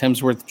Chris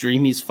Hemsworth's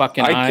dreamy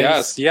fucking eyes. I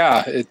guess,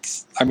 yeah. It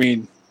just could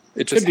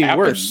be happens.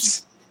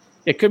 Worse.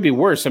 It could be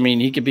worse. I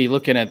mean, he could be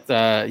looking at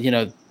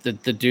the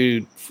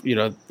dude,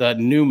 the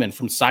Newman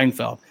from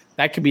Seinfeld.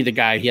 That could be the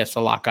guy he has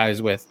to lock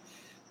eyes with.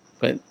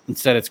 But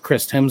instead, it's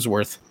Chris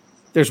Hemsworth.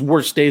 There's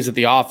worse days at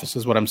the office,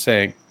 is what I'm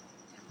saying.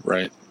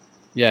 Right.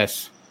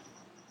 Yes.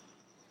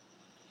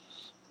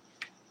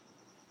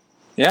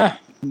 Yeah.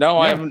 No,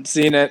 I haven't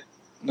seen it.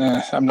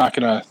 I'm not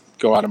gonna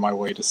go out of my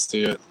way to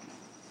see it.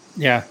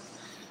 Yeah.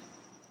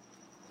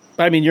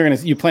 But I mean,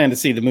 you plan to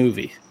see the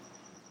movie.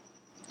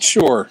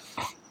 Sure.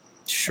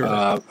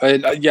 Sure.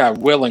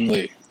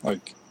 Willingly.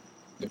 Like,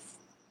 if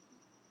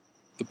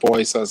the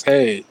boy says,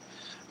 "Hey,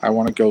 I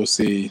want to go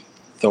see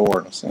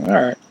Thor," I'm saying, "All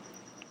right."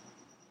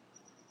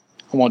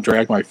 I won't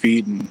drag my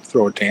feet and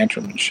throw a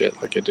tantrum and shit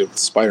like I did with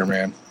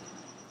Spider-Man.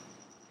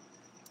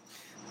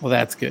 Well,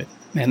 that's good.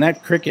 Man,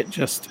 that cricket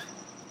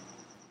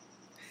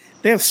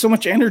they have so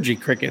much energy,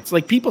 crickets.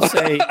 Like, people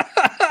say,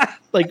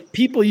 like,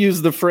 people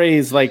use the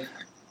phrase, like,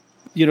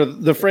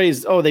 the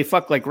phrase, "Oh, they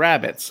fuck like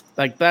rabbits."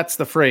 Like, that's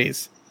the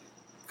phrase.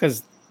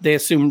 Because they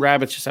assume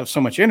rabbits just have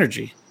so much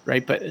energy,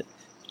 right? But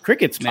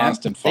crickets, man.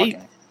 Constant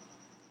fucking.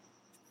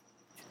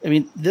 I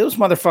mean, those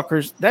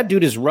motherfuckers, that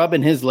dude is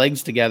rubbing his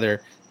legs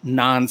together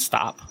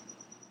nonstop.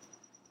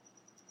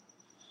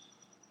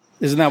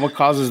 Isn't that what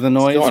causes the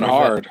noise? It's going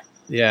hard.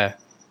 Yeah.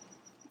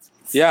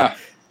 Yeah.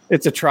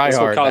 It's a try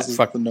hard. That's what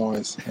causes the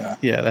noise. Yeah.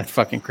 Yeah, that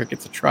fucking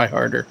cricket's a try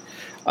harder.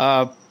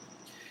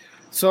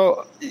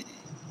 So,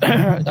 you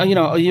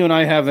and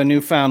I have a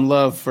newfound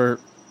love for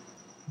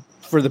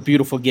the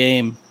beautiful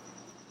game.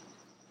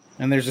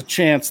 And there's a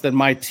chance that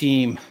my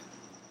team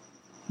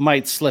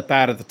might slip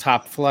out of the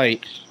top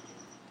flight.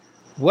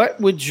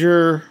 What would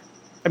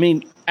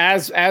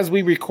as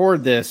we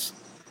record this,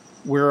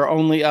 we're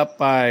only up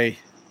by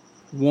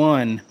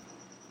 1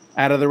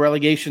 out of the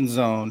relegation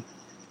zone.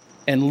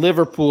 And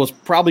Liverpool is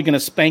probably going to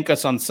spank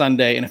us on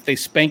Sunday. And if they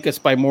spank us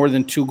by more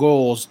than 2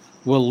 goals,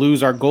 we'll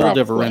lose our goal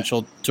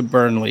differential to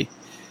Burnley.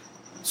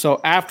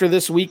 So after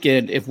this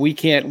weekend, if we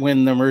can't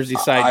win the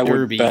Merseyside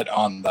Derby, I would bet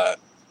on that.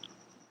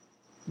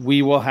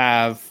 We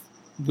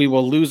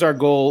will lose our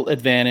goal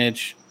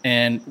advantage,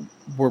 and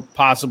we're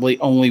possibly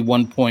only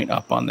 1 point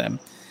up on them.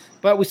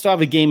 But we still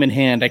have a game in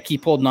hand. I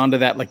keep holding on to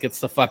that like it's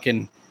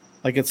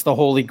the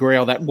holy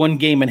grail. That one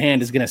game in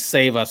hand is going to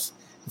save us.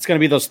 It's going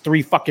to be those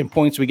 3 fucking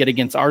points we get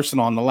against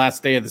Arsenal on the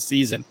last day of the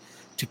season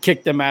to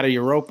kick them out of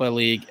Europa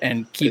League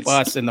and keep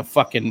us in the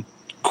fucking...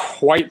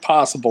 Quite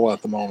possible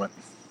at the moment.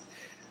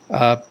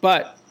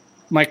 But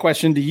my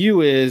question to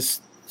you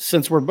is,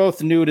 since we're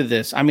both new to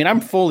this, I mean,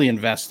 I'm fully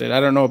invested. I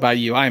don't know about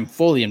you. I'm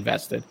fully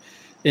invested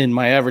in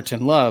my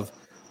Everton love.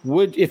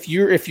 If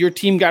your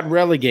team got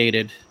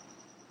relegated,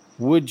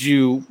 would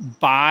you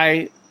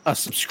buy a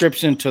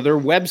subscription to their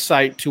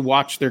website to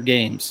watch their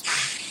games?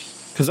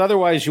 Because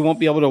otherwise, you won't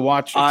be able to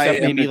watch. I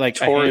am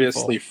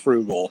notoriously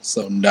frugal,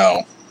 so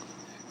no.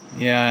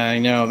 Yeah, I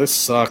know. This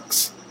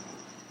sucks.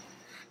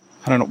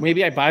 I don't know.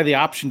 Maybe I buy the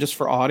option just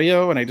for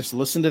audio and I just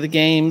listen to the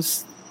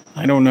games.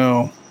 I don't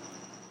know.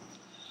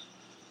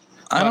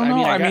 I don't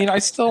know. I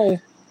still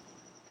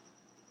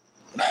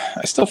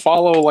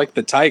follow like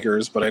the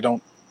Tigers, but I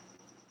don't.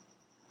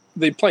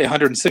 They play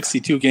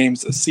 162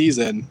 games a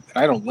season, and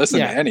I don't listen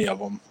to any of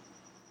them.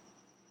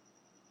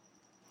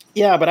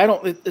 Yeah, but I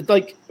don't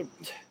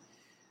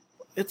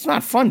it's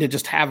not fun to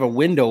just have a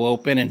window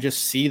open and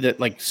just see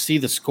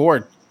the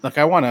score. Like,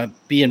 I want to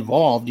be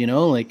involved,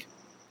 like.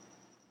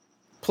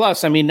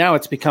 Plus, I mean, now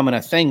it's becoming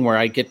a thing where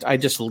I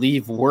just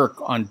leave work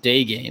on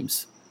day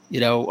games,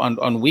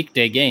 on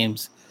weekday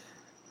games.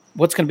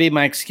 What's going to be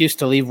my excuse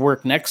to leave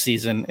work next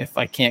season if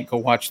I can't go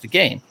watch the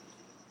game?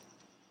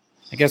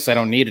 I guess I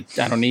don't need it.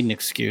 I don't need an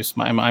excuse.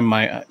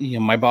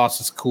 My boss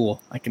is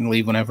cool. I can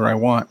leave whenever I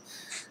want.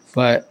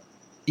 But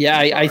yeah,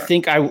 I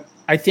think I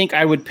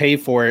would pay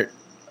for it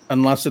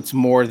unless it's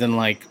more than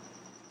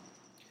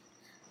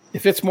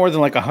if it's more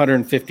than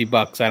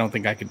 $150, I don't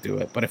think I could do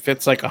it. But if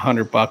it's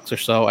 $100 or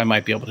so, I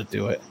might be able to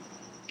do it.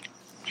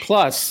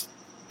 Plus,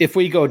 if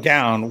we go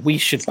down, we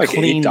should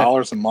clean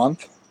 $8 a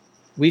month.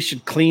 We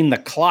should clean the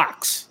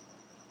clocks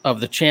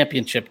of the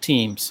championship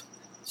teams.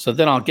 So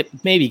then I'll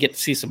maybe get to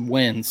see some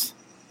wins.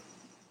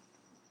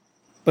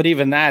 But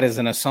even that is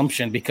an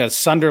assumption because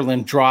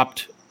Sunderland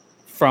dropped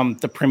from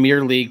the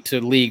Premier League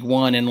to League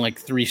One in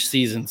 3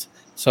 seasons.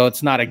 So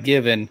it's not a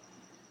given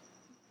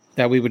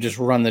that we would just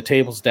run the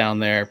tables down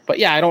there. But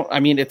yeah,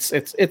 it's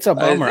a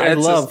bummer.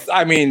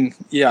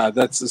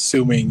 That's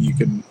assuming you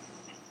can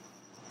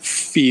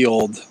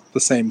field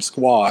the same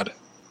squad.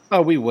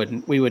 Oh, we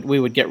wouldn't. We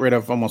would get rid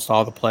of almost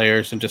all the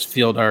players and just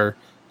field our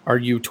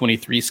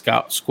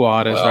U23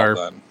 squad as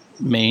our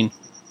main.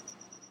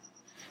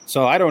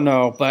 So I don't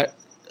know, but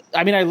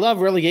I mean, I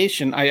love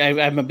relegation.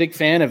 I'm a big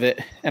fan of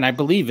it, and I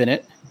believe in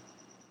it.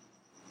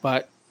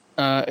 But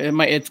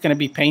it's going to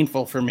be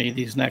painful for me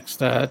these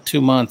next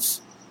 2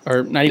 months.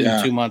 Or not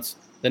even 2 months.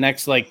 The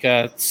next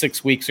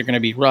 6 weeks are going to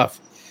be rough.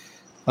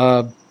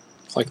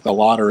 It's like the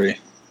lottery.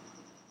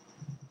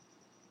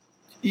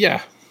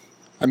 Yeah.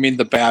 I mean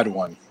the bad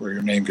one, where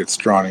your name gets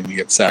drawn and you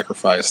get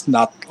sacrificed.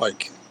 Not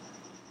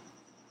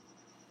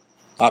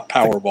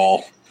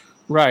Powerball.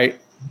 Right.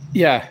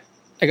 Yeah.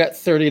 I got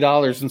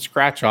 $30 in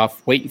scratch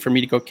off waiting for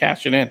me to go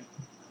cash it in.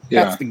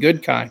 That's the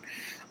good kind.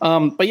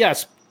 But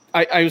yes,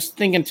 I was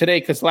thinking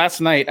today, because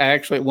last night,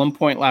 at one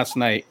point last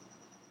night,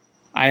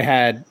 I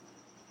had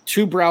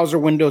 2 browser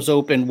windows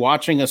open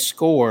watching a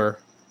score.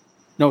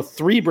 No,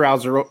 3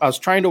 browser. I was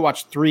trying to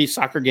watch 3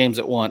 soccer games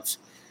at once.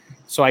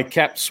 So I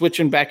kept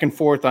switching back and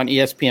forth on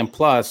ESPN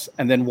Plus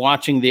and then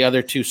watching the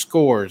other 2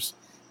 scores.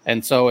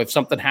 And so if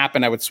something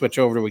happened, I would switch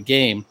over to a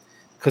game,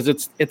 because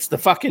it's the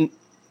fucking,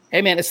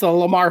 hey man, it's the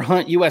Lamar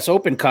Hunt U.S.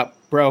 Open Cup,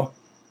 bro.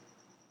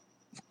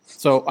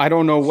 So I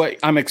don't know what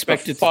I'm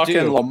expected to do.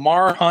 Fucking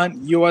Lamar Hunt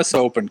U.S.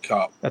 Open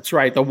Cup. That's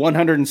right. The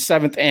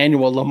 107th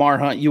annual Lamar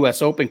Hunt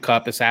U.S. Open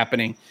Cup is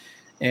happening.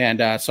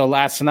 And so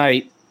last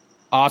night,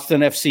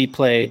 Austin FC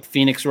played,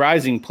 Phoenix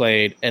Rising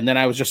played, and then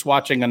I was just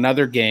watching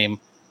another game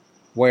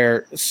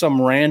where some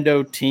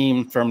rando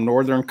team from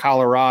Northern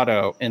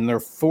Colorado, in their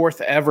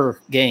 4th ever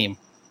game,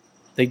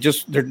 they're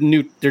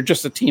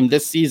just a team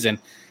this season.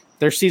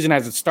 Their season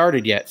hasn't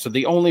started yet, so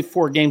the only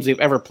 4 games they've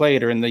ever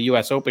played are in the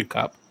U.S. Open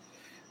Cup.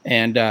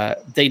 And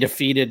they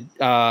defeated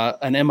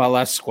an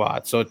MLS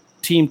squad. So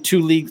team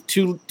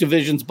 2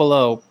 divisions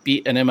below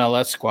beat an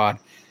MLS squad,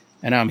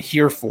 and I'm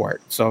here for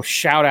it. So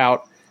shout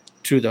out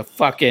to the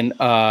fucking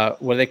what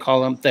do they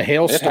call them? The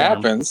Hailstorm. It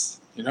happens,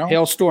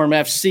 Hailstorm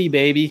FC,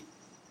 baby.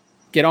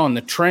 Get on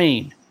the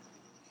train.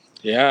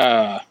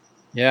 Yeah.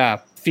 Yeah.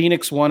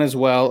 Phoenix won as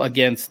well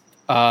against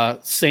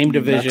same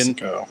division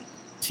Mexico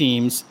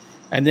teams.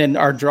 And then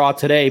our draw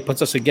today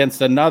puts us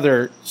against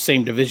another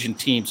same division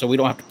team, so we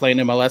don't have to play an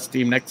MLS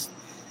team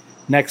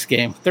next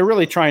game. They're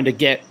really trying to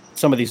get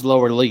some of these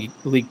lower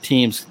league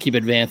teams keep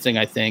advancing,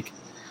 I think.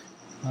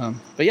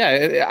 But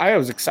yeah, I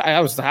was excited.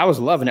 I was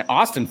loving it.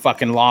 Austin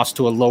fucking lost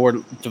to a lower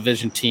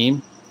division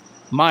team.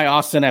 My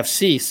Austin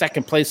FC,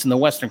 second place in the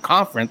Western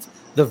Conference,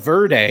 the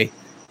Verde,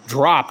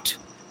 dropped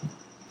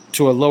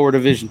to a lower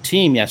division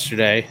team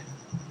yesterday.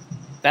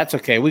 That's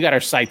okay. We got our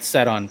sights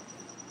set on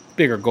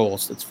bigger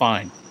goals. It's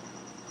fine.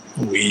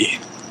 Yeah.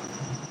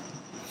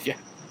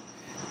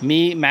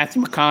 Me,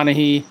 Matthew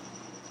McConaughey,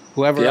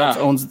 whoever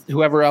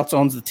else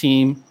owns the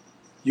team.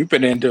 You've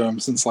been into him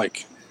since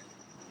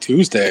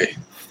Tuesday.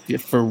 Yeah,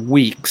 for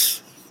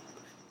weeks.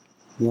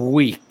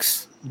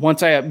 Once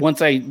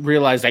I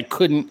realized I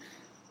couldn't,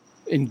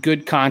 in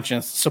good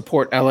conscience,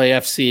 support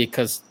LAFC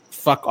because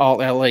fuck all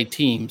LA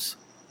teams.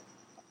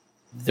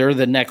 They're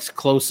the next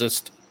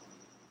closest,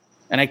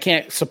 and I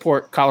can't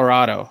support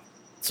Colorado.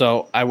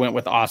 So I went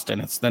with Austin.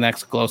 It's the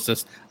next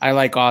closest. I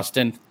like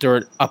Austin. They're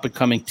an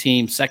up-and-coming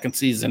team. Second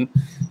season.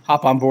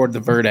 Hop on board the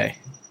Verde.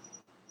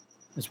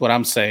 Is what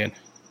I'm saying.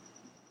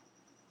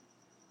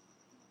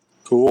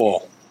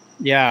 Cool.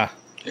 Yeah.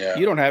 Yeah.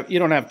 You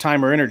don't have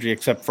time or energy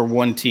except for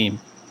one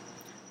team.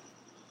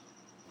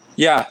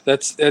 Yeah,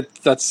 that's it.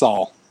 That's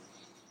all.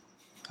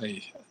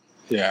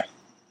 Yeah.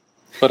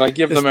 But I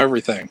give them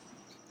everything.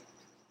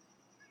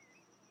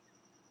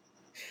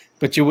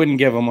 But you wouldn't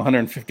give them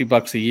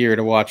 $150 a year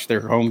to watch their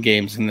home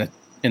games in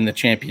the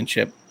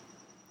championship.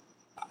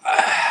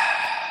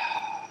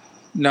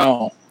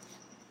 No.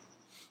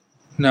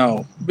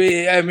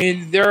 I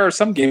mean, there are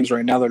some games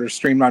right now that are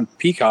streamed on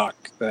Peacock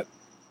that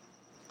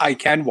I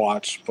can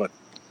watch, but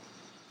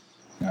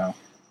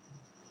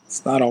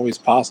it's not always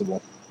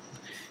possible.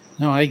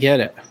 No, I get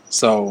it.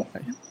 So,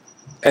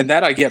 and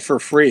that I get for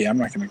free. I'm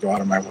not going to go out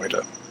of my way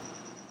to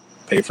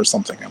pay for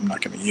something I'm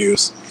not going to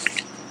use.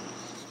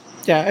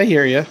 Yeah, I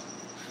hear you.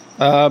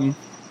 So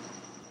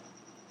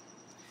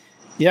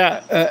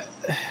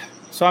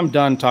I'm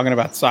done talking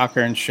about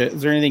soccer and shit.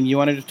 Is there anything you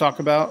wanted to talk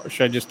about, or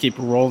should I just keep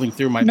rolling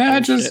through my?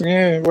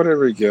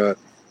 Whatever you got.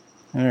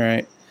 All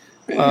right.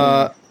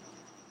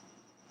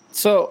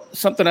 So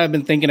something I've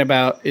been thinking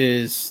about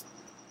is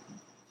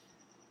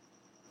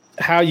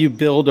how you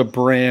build a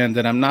brand,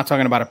 and I'm not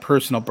talking about a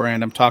personal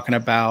brand. I'm talking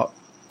about,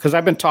 because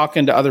I've been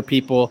talking to other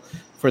people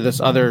for this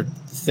other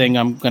thing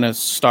I'm going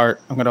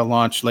to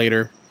launch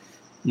later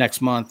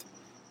next month.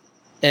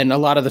 And a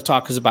lot of the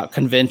talk is about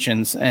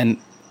conventions, and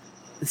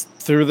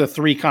through the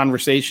 3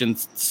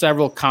 conversations,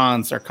 several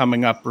cons are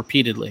coming up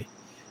repeatedly.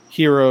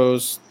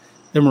 Heroes,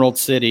 Emerald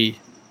City.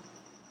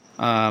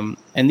 And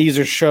these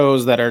are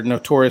shows that are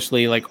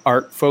notoriously like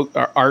art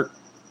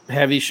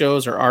heavy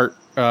shows or art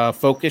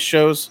focused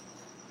shows,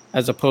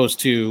 as opposed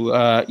to,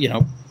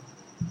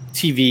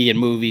 TV and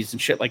movies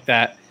and shit like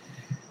that.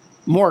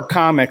 More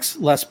comics,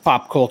 less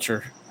pop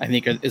culture, I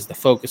think is the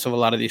focus of a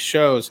lot of these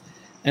shows.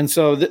 And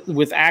so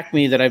with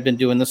Acme that I've been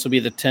doing, this will be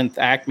the 10th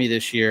Acme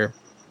this year,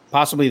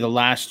 possibly the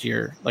last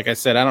year. Like I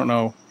said, I don't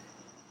know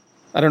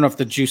if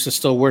the juice is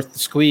still worth the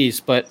squeeze,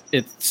 but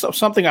it's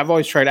something I've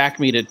always tried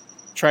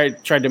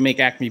to make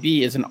Acme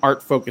be, is an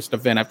art-focused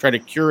event. I've tried to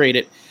curate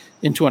it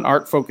into an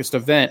art-focused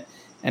event,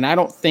 and I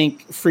don't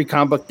think Free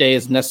Comic Book Day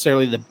is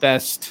necessarily the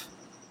best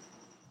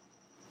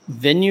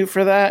venue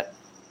for that,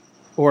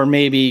 or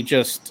maybe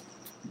just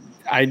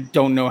I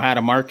don't know how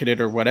to market it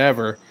or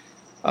whatever.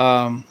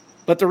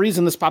 But But the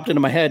reason this popped into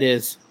my head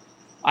is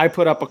I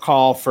put up a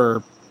call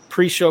for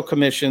pre-show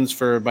commissions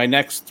for my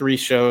next 3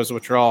 shows,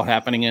 which are all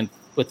happening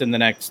within the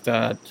next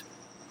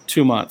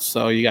 2 months.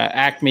 So you got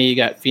Acme, you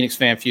got Phoenix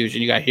Fan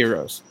Fusion, you got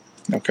Heroes.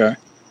 Okay.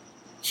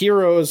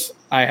 Heroes,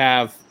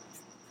 I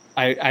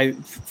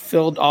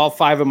filled all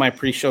 5 of my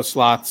pre-show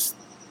slots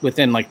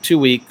within like 2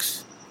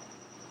 weeks.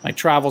 My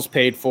travel's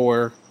paid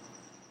for.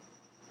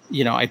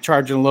 You know, I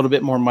charge a little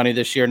bit more money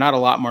this year. Not a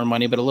lot more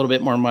money, but a little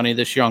bit more money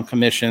this year on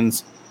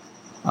commissions.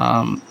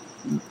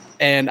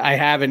 And I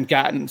haven't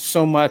gotten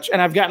so much.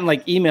 And I've gotten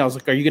like emails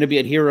like, are you going to be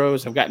at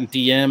Heroes? I've gotten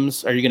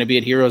DMs. Are you going to be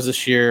at Heroes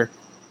this year?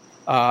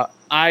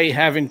 I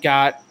haven't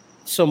got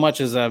so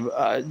much as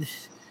a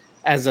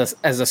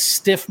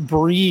stiff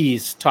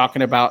breeze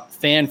talking about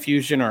Fan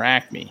Fusion or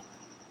Acme,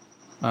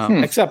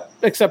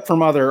 except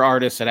from other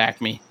artists at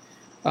Acme.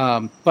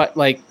 But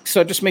like,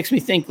 so it just makes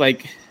me think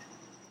like,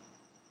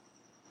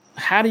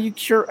 how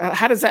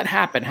does that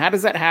happen? How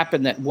does that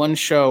happen that one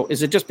show,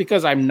 is it just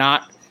because I'm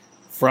not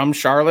from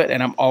Charlotte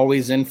and I'm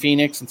always in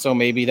Phoenix, and so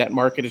maybe that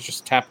market is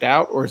just tapped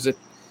out, or is it?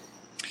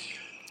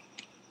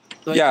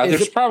 Like,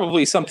 there's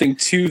probably something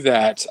to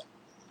that.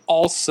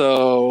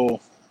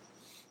 Also,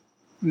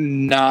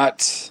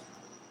 not.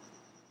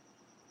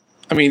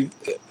 I mean,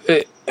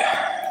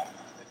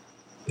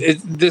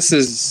 this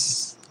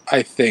is,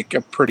 I think, a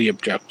pretty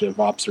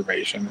objective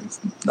observation. It's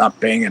not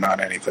banging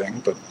on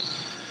anything, but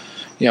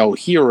you know,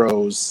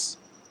 Heroes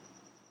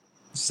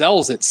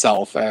sells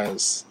itself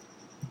as,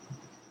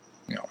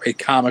 you know, a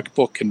comic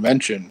book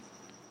convention.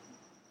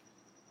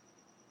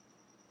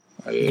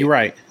 You're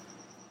right.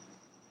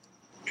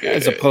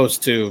 As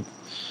opposed to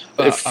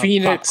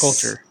Phoenix pop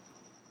culture.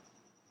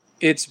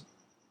 Its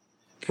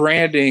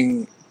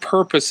branding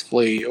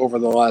purposefully over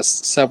the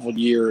last several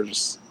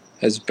years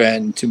has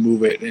been to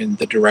move it in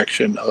the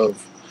direction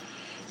of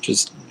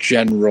just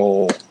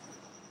general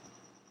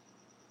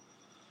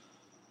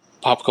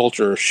pop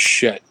culture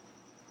shit.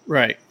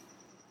 Right.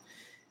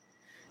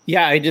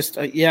 Yeah,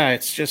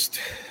 it's just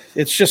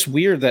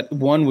weird that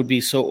one would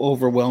be so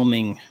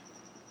overwhelming,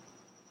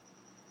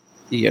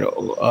 you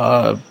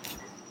know,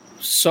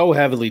 so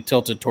heavily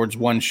tilted towards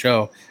one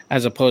show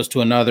as opposed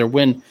to another,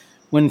 when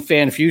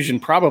Fan Fusion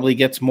probably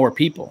gets more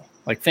people.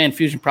 Like Fan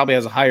Fusion probably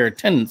has a higher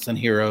attendance than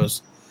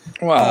Heroes.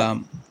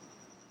 Well,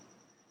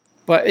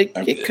 but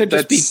it could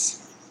just be,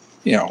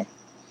 you know,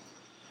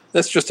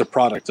 that's just a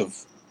product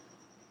of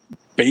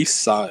base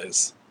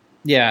size.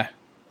 Yeah,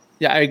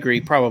 I agree,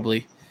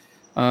 probably.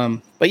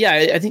 But yeah,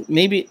 I think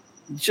maybe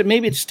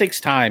it just takes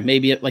time.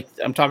 Maybe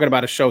I'm talking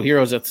about a show,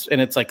 Heroes,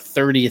 it's like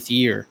 30th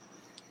year,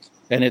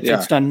 and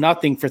it's done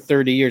nothing for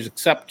 30 years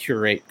except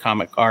curate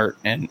comic art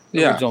and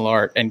original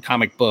art and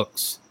comic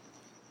books.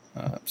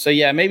 So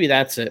yeah, maybe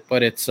that's it.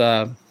 But it's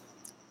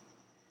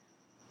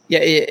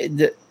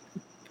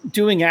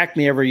doing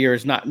Acme every year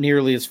is not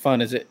nearly as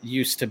fun as it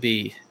used to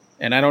be,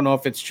 and I don't know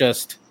if it's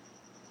just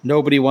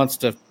nobody wants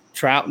to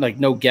like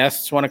no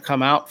guests want to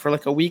come out for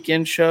like a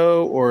weekend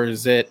show, or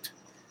is it?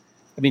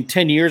 I mean,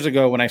 10 years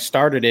ago when I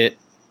started it,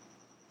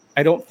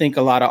 I don't think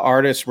a lot of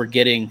artists were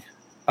getting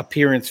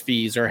appearance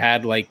fees or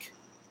had like,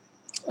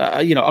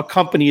 a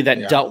company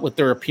that dealt with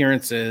their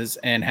appearances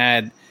and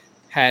had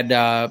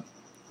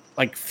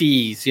like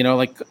fees, you know,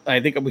 like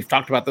I think we've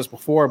talked about this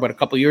before, but a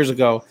couple of years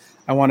ago,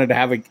 I wanted to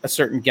have a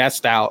certain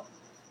guest out.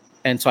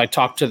 And so I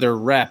talked to their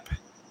rep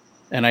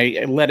and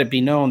I let it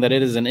be known that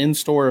it is an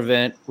in-store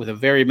event with a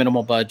very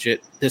minimal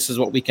budget. This is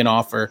what we can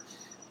offer.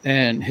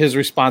 And his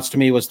response to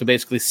me was to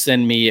basically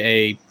send me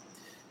a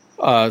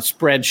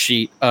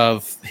spreadsheet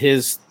of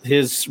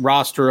his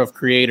roster of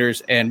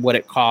creators and what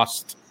it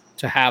costs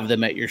to have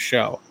them at your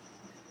show.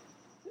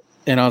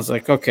 And I was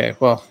like, okay,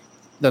 well,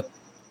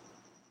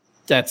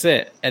 that's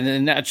it. And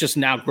then that's just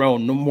now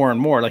grown more and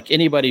more. Like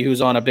anybody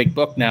who's on a big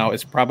book now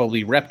is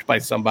probably repped by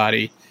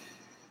somebody.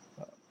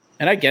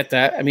 And I get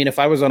that. I mean, if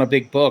I was on a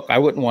big book, I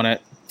wouldn't want to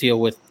deal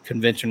with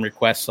convention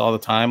requests all the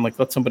time. Like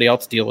let somebody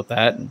else deal with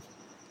that.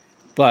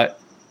 But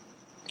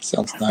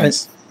sounds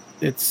nice.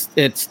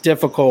 It's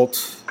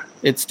difficult.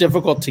 It's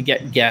difficult to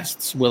get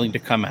guests willing to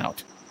come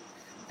out,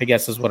 I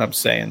guess is what I'm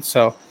saying.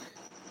 So,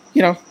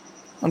 you know,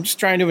 I'm just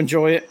trying to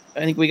enjoy it.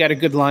 I think we got a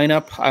good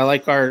lineup. I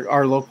like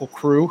our local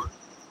crew.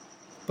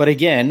 But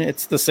again,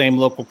 it's the same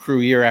local crew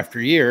year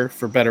after year,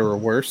 for better or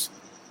worse.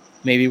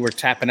 Maybe we're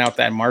tapping out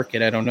that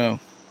market. I don't know.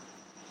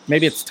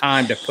 Maybe it's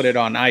time to put it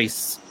on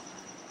ice.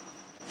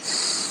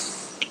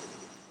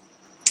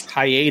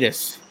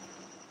 Hiatus.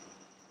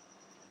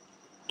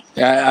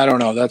 Yeah, I don't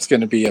know. That's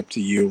going to be up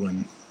to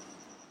you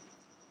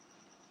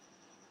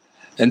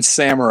and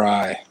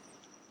Samurai.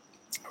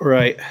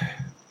 Right.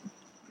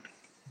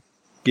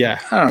 Yeah.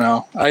 I don't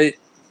know. I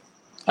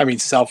mean,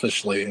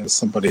 selfishly, as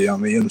somebody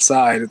on the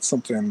inside, it's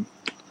something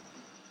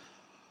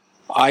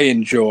I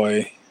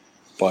enjoy,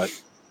 but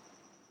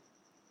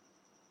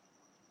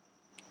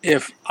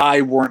if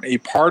I weren't a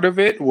part of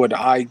it, would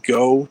I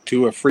go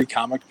to a free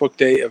comic book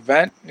day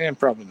event?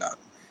 Probably not.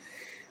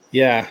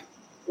 Yeah.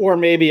 Or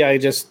maybe I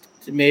just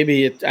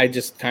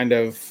kind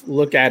of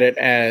look at it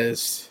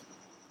as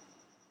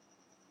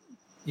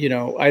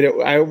I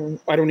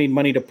don't need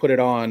money to put it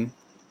on.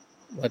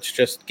 Let's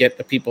just get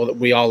the people that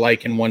we all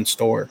like in one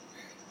store.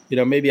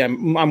 Maybe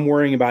I'm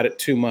worrying about it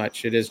too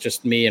much. It is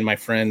just me and my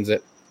friends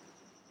at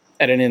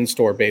an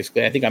in-store,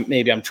 basically. I think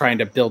I'm trying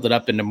to build it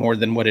up into more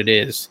than what it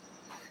is.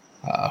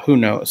 Who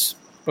knows?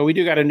 But we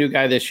do got a new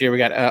guy this year. We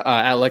got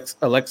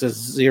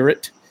Alexis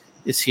Zirit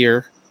is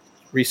here.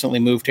 Recently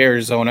moved to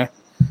Arizona.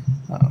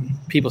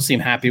 People seem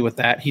happy with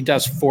that. He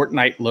does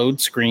Fortnite load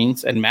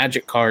screens and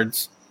Magic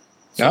cards.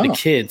 So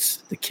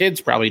the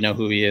kids probably know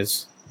who he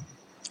is.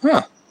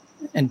 Huh.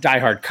 And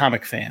diehard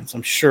comic fans,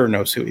 I'm sure,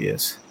 knows who he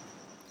is.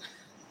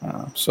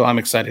 So I'm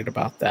excited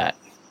about that.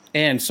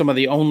 And some of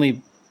the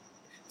only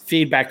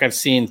feedback I've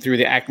seen through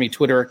the Acme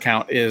Twitter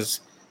account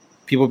is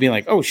people being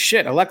like, "Oh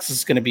shit, Alexis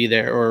is going to be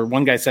there." Or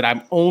one guy said,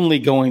 "I'm only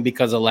going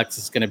because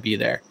Alexis is going to be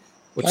there,"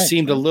 which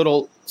seemed a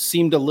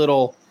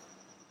little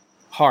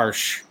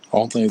harsh.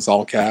 Only it's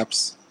all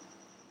caps.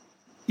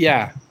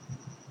 Yeah,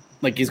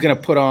 like he's going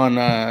to put on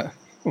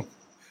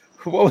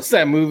what was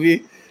that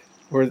movie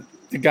where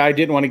the guy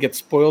didn't want to get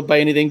spoiled by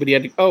anything, but he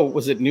had to. Oh,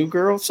 was it New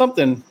Girl?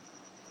 Something.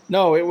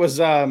 No, it was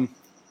How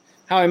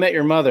I Met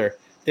Your Mother.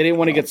 They didn't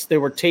want to get. They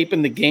were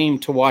taping the game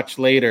to watch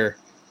later,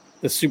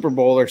 the Super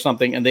Bowl or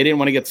something, and they didn't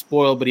want to get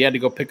spoiled. But he had to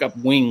go pick up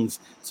wings,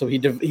 so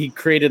he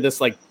created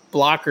this like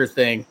blocker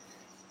thing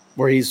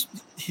where he's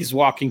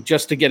walking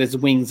just to get his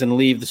wings and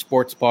leave the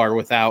sports bar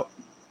without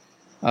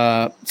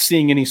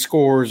seeing any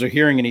scores or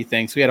hearing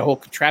anything. So he had a whole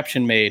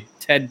contraption made.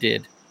 Ted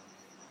did,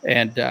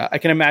 and I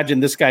can imagine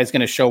this guy's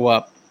going to show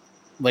up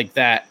like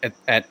that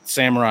at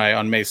Samurai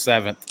on May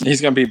 7th.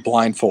 He's going to be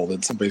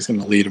blindfolded. Somebody's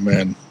going to lead him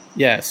in.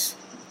 Yes.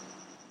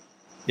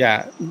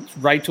 Yeah,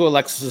 right to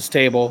Alexis's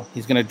table.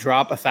 He's going to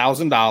drop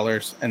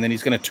 $1,000, and then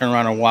he's going to turn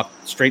around and walk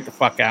straight the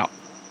fuck out.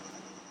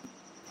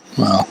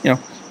 Wow.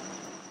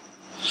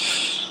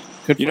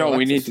 Good what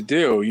we need to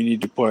do? You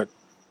need to put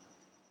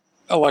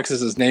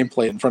Alexis's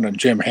nameplate in front of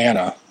Jim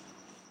Hanna.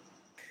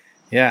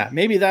 Yeah,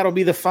 maybe that'll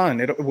be the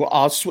fun.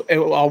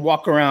 I'll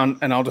walk around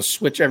and I'll just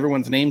switch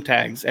everyone's name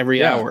tags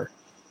every hour.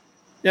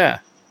 Yeah,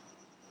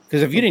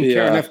 because if you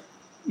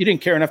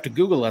didn't care enough to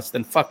Google us,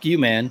 then fuck you,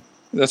 man.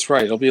 That's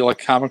right. It'll be like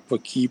comic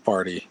book key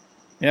party.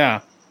 Yeah.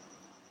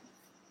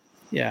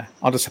 Yeah.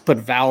 I'll just put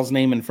Val's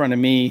name in front of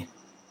me.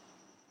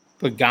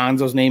 Put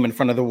Gonzo's name in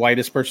front of the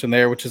whitest person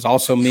there, which is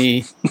also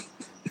me.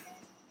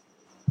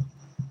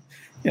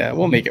 Yeah,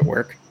 we'll make it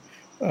work.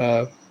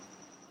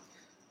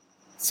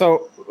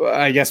 So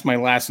I guess my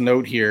last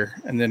note here,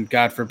 and then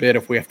God forbid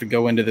if we have to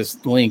go into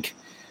this link,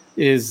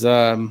 is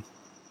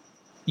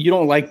you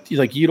don't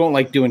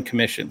like doing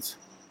commissions.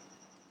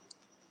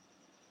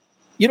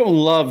 You don't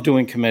love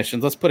doing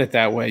commissions. Let's put it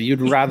that way.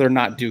 You'd rather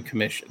not do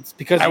commissions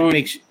because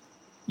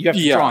you have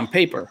to draw on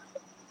paper.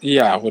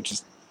 Yeah, which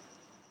is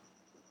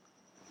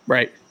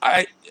right.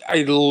 I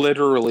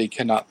literally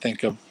cannot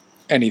think of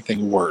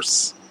anything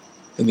worse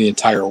in the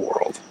entire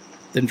world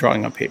than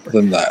drawing on paper.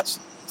 Than that.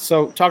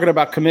 So talking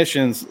about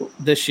commissions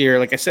this year,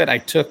 like I said,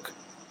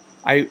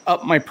 I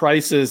upped my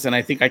prices, and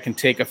I think I can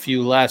take a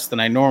few less than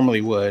I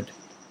normally would.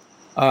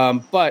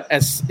 But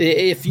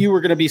if you were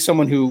going to be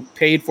someone who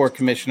paid for a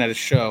commission at a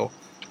show,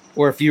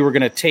 or if you were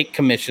going to take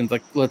commissions,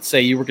 like let's say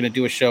you were going to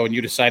do a show and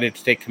you decided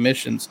to take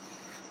commissions,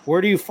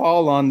 where do you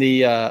fall on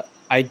the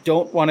I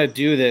don't want to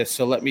do this,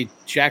 so let me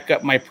jack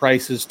up my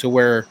prices to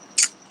where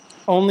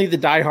only the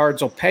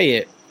diehards will pay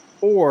it?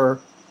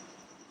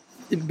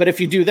 But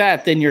if you do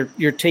that, then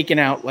you're taking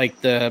out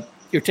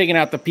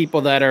the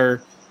people that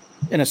are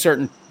in a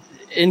certain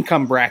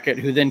income bracket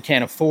who then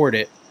can't afford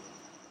it.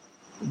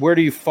 Where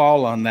do you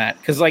fall on that?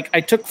 Because like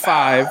I took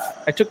five,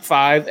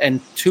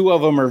 and two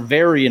of them are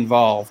very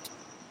involved.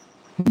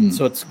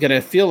 So it's going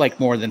to feel like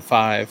more than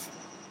five.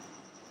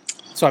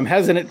 So I'm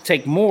hesitant to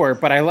take more,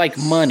 but I like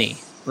money,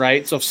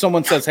 right? So if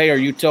someone says, "Hey, are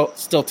you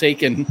still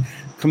taking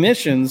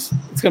commissions?"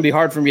 It's going to be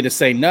hard for me to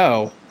say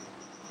no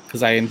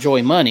because I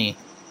enjoy money.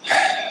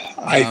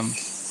 I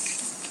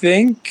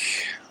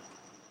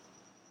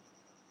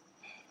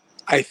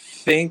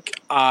think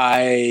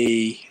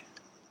I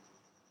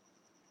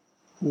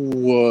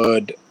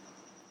would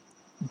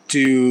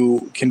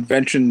do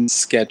convention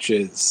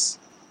sketches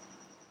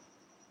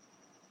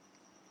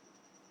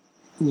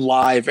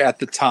live at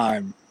the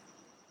time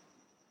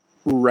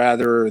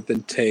rather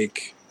than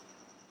take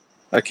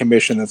a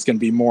commission that's going to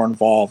be more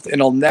involved and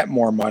it'll net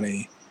more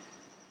money.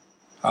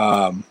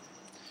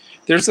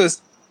 There's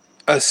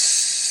a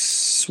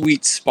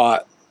sweet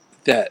spot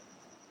that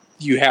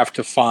you have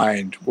to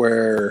find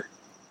where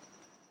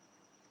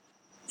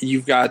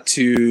you've got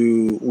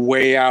to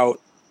weigh out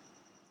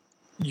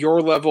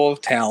your level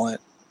of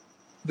talent,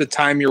 the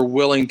time you're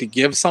willing to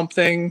give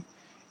something,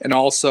 and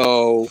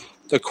also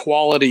the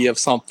quality of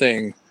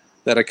something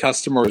that a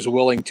customer is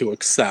willing to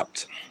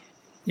accept.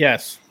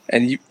 Yes.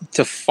 And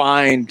to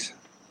find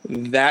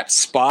that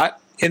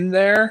spot in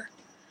there,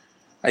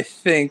 I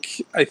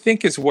think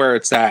is where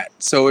it's at.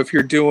 So if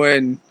you're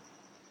doing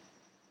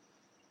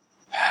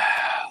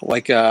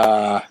like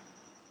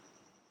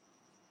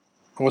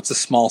what's a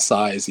small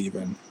size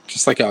even?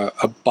 Just like a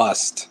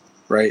bust,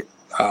 right?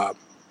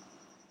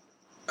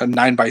 a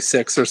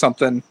 9x6 or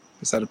something.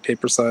 Is that a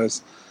paper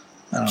size?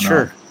 I don't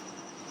know.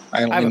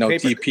 I only know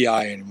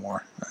DPI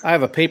anymore. I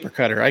have a paper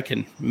cutter. I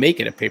can make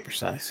it a paper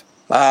size.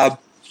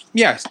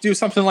 Yes, do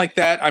something like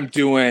that. I'm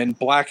doing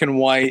black and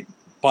white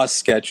bus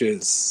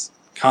sketches,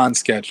 con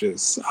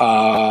sketches.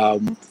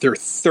 They're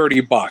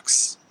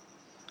 $30,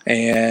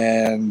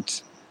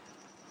 and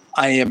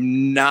I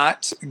am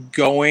not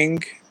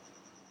going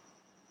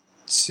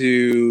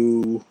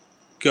to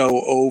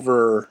go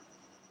over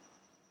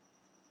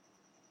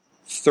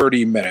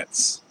 30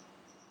 minutes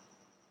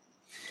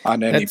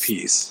on any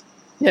piece.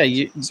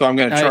 Yeah, so I'm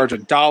going to charge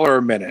 $1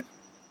 a minute.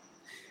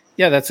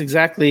 Yeah, that's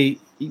exactly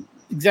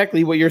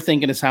what you're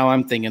thinking is how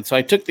I'm thinking. So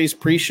I took these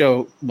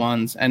pre-show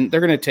ones, and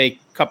they're going to take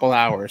a couple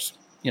hours,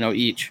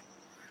 each,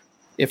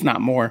 if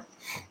not more.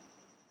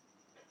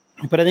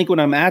 But I think when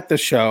I'm at the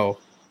show,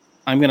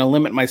 I'm going to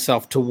limit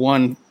myself to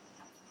one,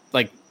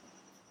 like,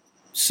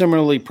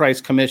 similarly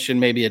priced commission,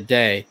 maybe a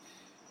day,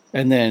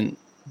 and then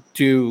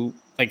do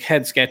like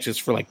head sketches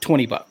for like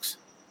 $20,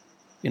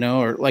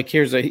 or like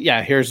here's a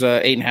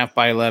 8.5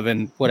 by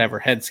 11 whatever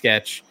head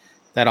sketch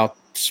that I'll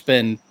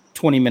spend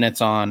 20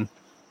 minutes on.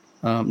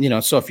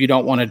 So if you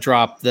don't want to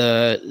drop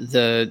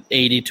the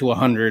 80 to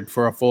 100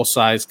 for a full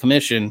size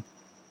commission,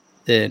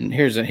 then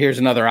here's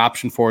another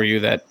option for you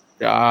that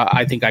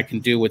I think I can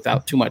do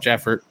without too much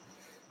effort,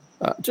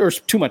 or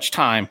too much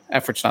time.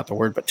 Effort's not the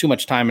word, but too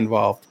much time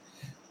involved.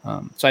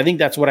 So I think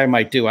that's what I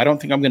might do. I don't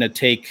think I'm going to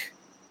take.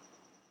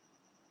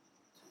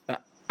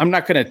 I'm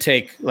not going to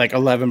take like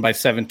 11 by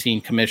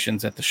 17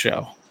 commissions at the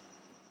show.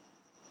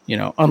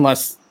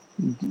 Unless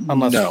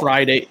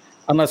Friday.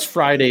 Unless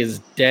Friday is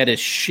dead as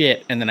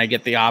shit, and then I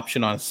get the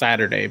option on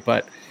Saturday.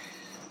 But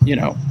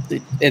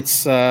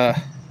it's. I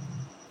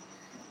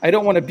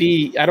don't want to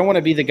be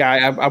the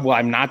guy.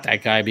 I'm not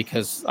that guy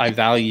because I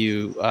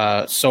value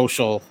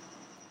social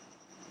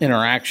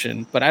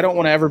interaction. But I don't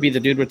want to ever be the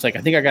dude where it's like,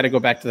 I think I got to go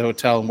back to the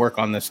hotel and work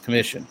on this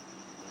commission.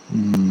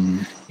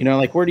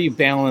 Like where do you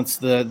balance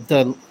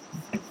the?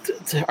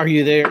 Are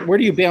you there? Where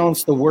do you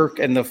balance the work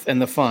and the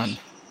fun?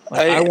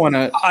 Like,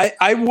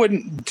 I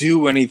wouldn't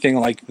do anything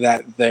like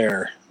that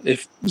there.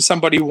 If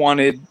somebody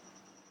really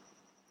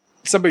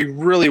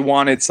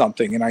wanted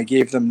something and I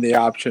gave them the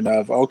option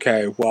of,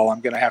 okay, well, I'm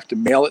going to have to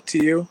mail it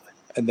to you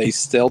and they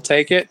still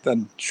take it,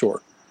 then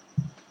sure.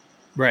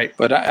 Right.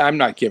 But I'm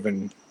not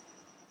giving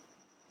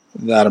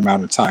that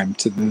amount of time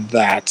to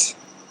that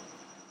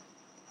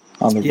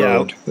on the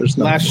road. There's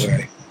no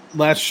way.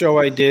 Last show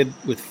I did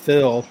with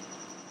Phil,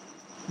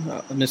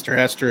 Mr.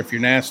 Hester, if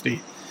you're nasty,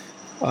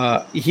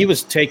 he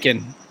was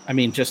taking,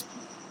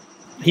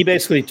 he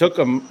basically took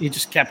them. He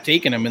just kept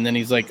taking them. And then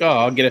he's like, oh,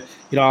 I'll get it.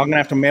 I'm going to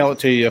have to mail it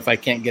to you if I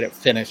can't get it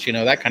finished,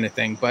 that kind of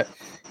thing. But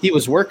he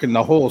was working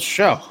the whole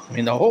show.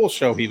 The whole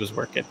show he was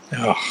working.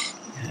 Oh.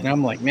 And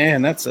I'm like,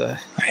 man, I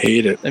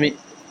hate it.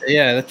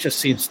 That just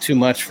seems too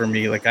much for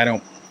me. Like, I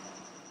don't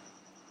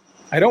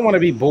want to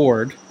be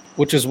bored,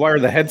 which is where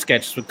the head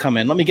sketches would come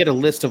in. Let me get a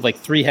list of like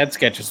 3 head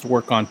sketches to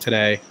work on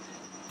today,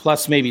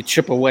 plus maybe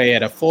chip away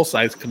at a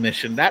full-size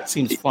commission. That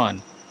seems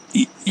fun.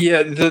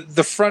 Yeah,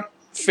 the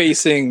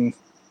front-facing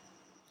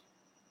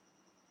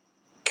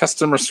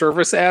customer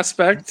service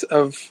aspect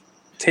of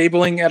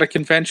tabling at a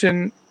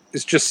convention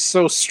is just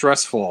so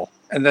stressful.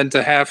 And then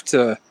to have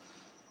to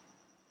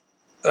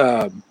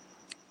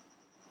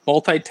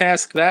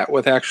multitask that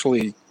with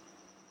actually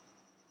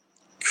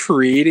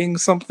creating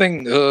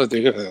something.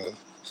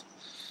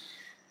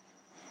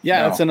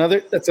 Yeah, that's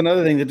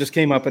another thing that just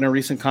came up in a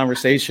recent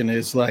conversation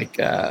is like,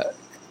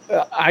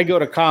 I go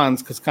to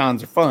cons because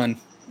cons are fun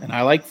and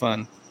I like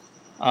fun.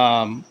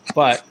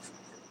 But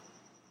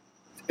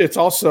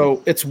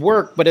it's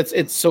work, but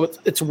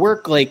it's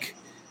work. Like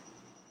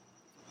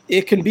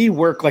it can be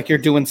work like you're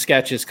doing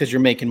sketches because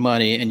you're making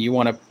money and you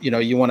want to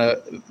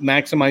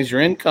maximize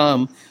your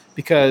income,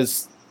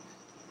 because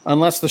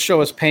unless the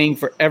show is paying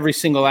for every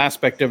single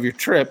aspect of your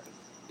trip,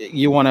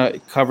 you want to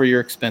cover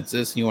your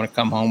expenses and you want to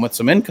come home with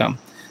some income.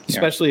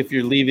 Especially if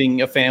you're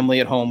leaving a family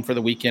at home for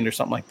the weekend or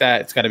something like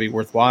that, it's got to be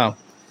worthwhile.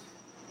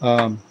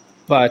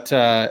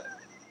 But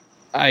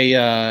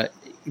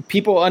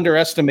people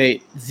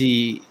underestimate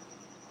the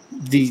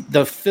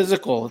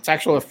physical. It's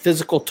actually a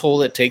physical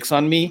toll it takes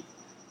on me,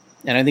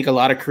 and I think a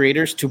lot of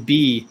creators to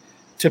be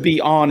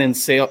on in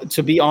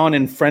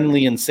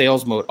friendly and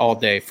sales mode all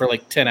day for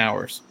like 10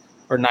 hours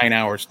or 9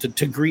 hours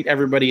to greet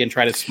everybody and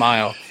try to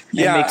smile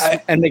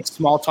and make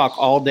small talk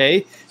all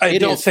day. I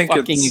don't think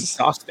fucking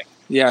exhausting.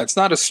 Yeah, it's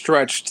not a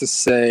stretch to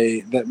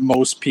say that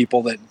most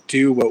people that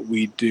do what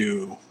we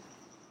do,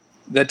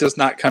 that does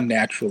not come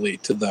naturally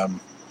to them.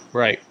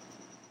 Right.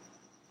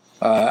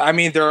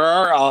 There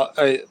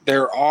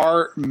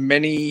are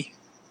many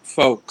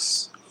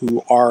folks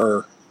who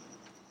are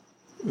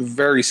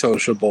very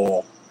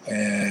sociable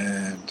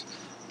and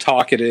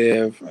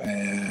talkative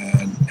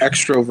and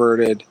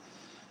extroverted,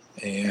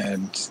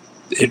 and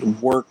it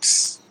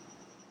works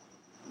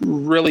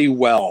really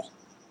well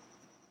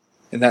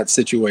in that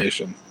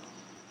situation.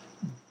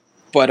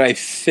 But I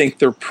think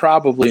they're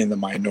probably in the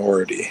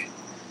minority.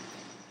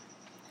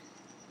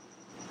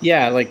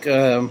 Yeah, like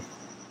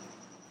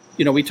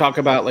we talk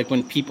about like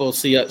when people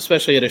see,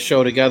 especially at a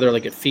show together,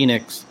 like at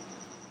Phoenix,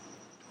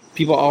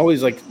 people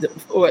always like,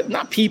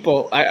 not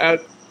people,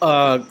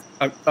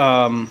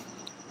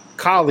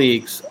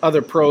 colleagues,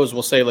 other pros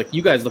will say like,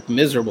 you guys look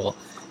miserable,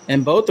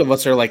 and both of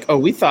us are like, oh,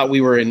 we thought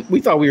we were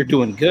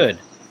doing good,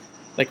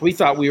 like we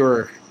thought we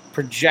were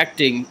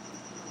projecting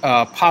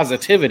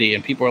positivity,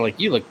 and people are like,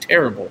 you look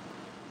terrible.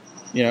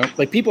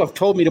 Like people have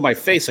told me to my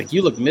face, like,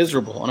 you look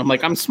miserable. And I'm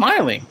like, I'm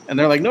smiling. And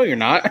they're like, no, you're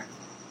not.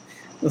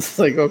 It's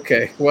like,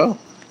 okay, well,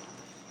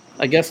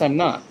 I guess I'm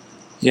not.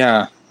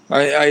 Yeah.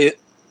 I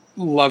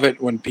love it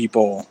when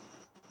people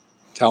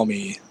tell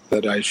me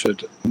that I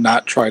should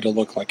not try to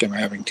look like I'm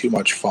having too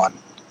much fun.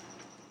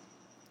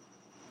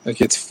 Like,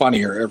 it's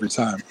funnier every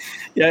time.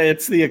 Yeah,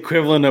 it's the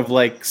equivalent of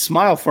like,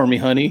 smile for me,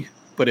 honey.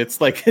 But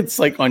it's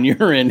like on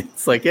your end.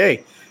 It's like,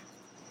 hey,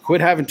 quit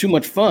having too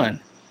much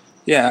fun.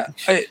 Yeah.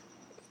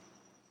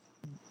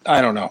 I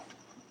don't know.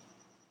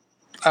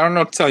 I don't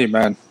know what to tell you,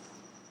 man.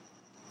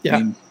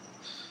 Yeah.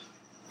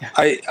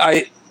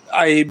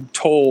 I'm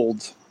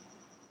told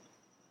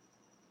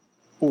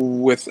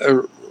with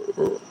a,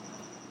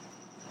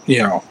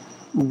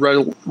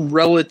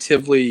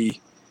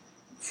 relatively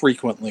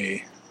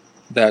frequently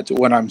that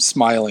when I'm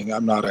smiling,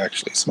 I'm not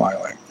actually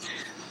smiling.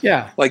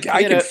 Yeah. Like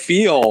I can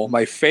feel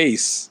my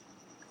face.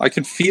 I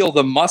can feel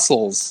the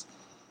muscles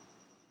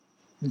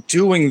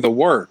doing the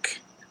work.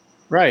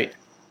 Right.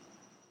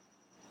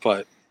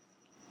 But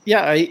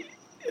yeah,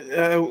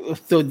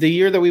 the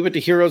year that we went to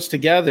Heroes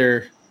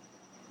together,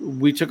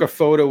 we took a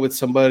photo with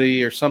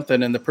somebody or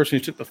something, and the person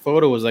who took the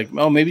photo was like,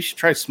 oh, maybe you should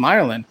try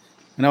smiling.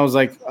 And I was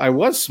like, I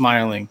was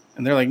smiling.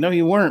 And they're like, no,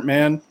 you weren't,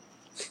 man.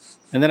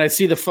 And then I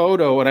see the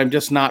photo and I'm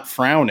just not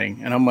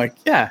frowning. And I'm like,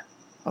 yeah,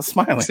 I was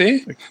smiling.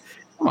 See? Like,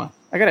 come on.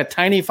 I got a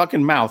tiny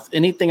fucking mouth.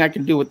 Anything I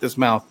can do with this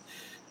mouth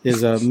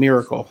is a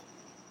miracle,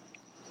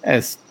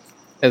 as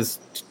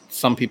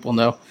some people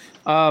know.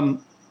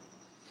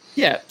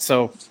 Yeah,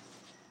 so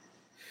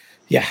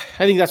yeah,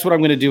 I think that's what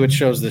I'm going to do at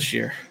shows this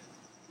year,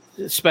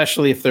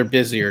 especially if they're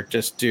busier.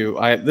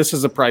 I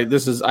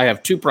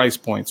have 2 price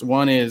points.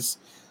 One is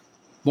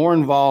more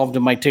involved. It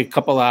might take a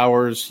couple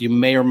hours. You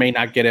may or may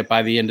not get it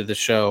by the end of the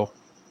show.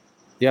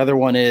 The other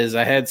one is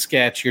a head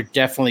sketch. You're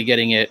definitely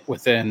getting it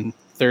within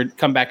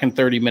come back in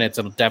 30 minutes.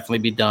 It'll definitely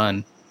be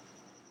done.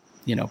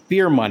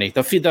 Beer money.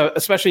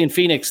 Especially in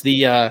Phoenix,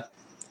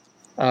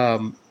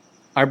 our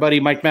buddy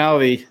Mike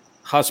Mallory,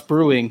 Huss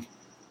Brewing.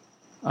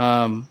 They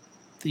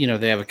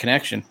have a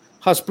connection.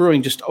 Huss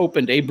Brewing just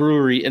opened a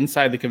brewery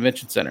inside the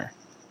convention center.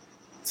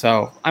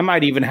 So I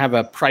might even have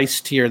a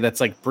price tier that's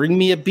like, bring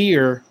me a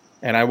beer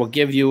and I will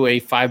give you a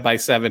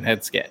 5x7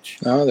 head sketch.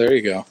 Oh, there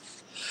you go.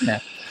 Yeah.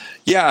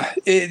 Yeah.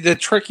 The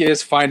trick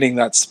is finding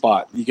that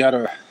spot. You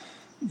gotta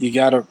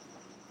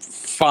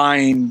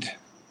find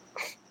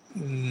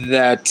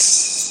that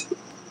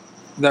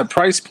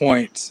price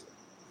point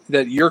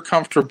that you're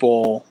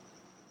comfortable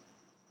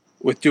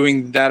with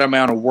doing that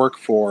amount of work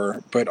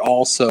for, but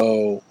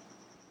also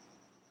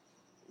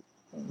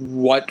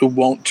what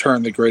won't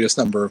turn the greatest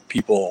number of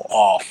people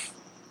off.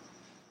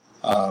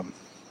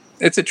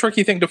 It's a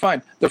tricky thing to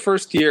find. The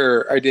first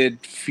year I did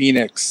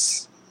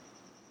Phoenix,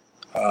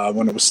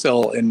 when it was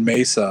still in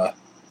Mesa,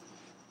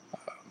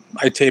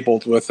 I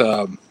tabled with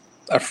a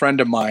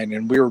friend of mine,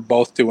 and we were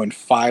both doing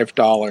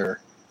 $5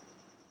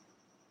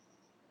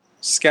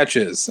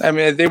 sketches. I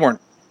mean, they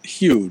weren't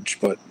huge,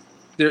 but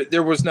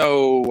there was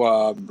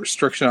no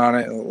restriction on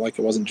it. Like,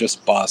 it wasn't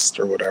just bust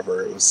or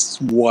whatever. It was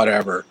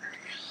whatever.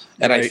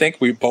 And right. I think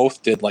we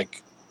both did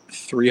like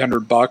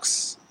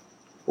 $300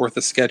 worth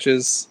of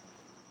sketches,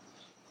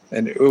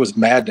 and it was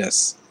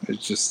madness.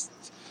 It's just,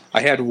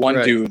 I had one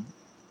right. dude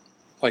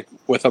like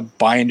with a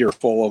binder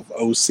full of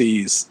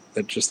OCs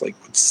that just like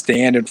would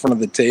stand in front of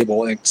the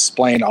table and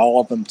explain all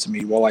of them to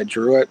me while I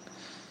drew it.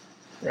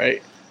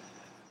 Right.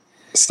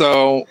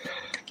 So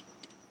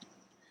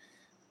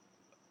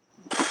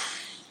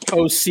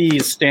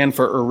OCs stand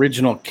for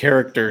original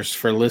characters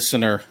for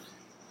listener.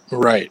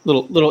 Right.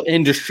 Little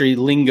industry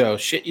lingo,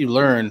 shit you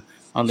learn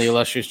on the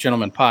Illustrious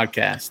Gentleman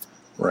podcast.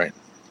 Right.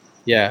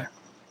 Yeah.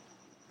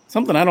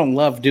 Something I don't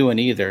love doing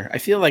either. I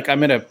feel like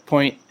I'm at a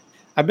point,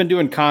 I've been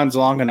doing cons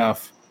long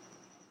enough.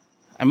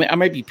 I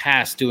might be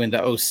past doing the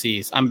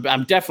OCs.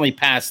 I'm definitely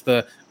past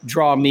the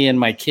draw me and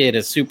my kid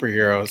as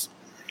superheroes.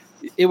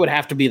 It would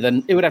have to be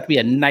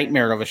a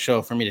nightmare of a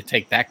show for me to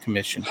take that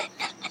commission.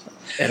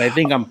 And I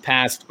think I'm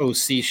past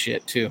OC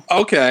shit too.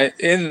 Okay.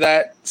 In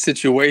that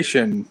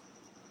situation,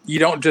 you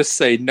don't just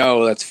say,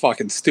 no, that's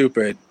fucking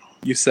stupid.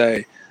 You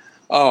say,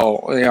 oh,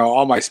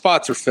 all my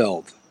spots are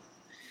filled.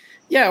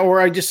 Yeah,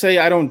 or I just say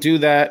I don't do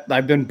that.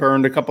 I've been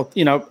burned a couple.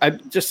 I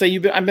just say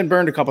I've been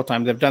burned a couple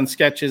times. I've done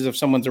sketches of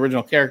someone's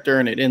original character,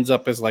 and it ends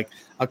up as like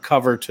a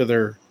cover to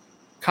their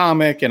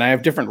comic. And I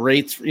have different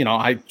rates.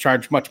 I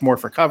charge much more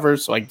for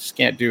covers, so I just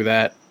can't do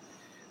that.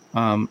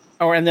 And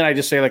then I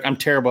just say like I'm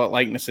terrible at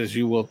likenesses.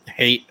 You will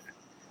hate.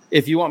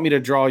 If you want me to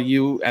draw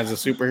you as a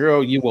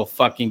superhero, you will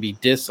fucking be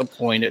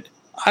disappointed.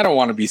 I don't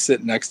want to be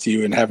sitting next to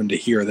you and having to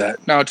hear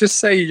that. No, just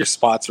say your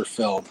spots are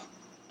filled.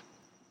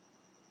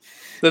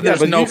 Then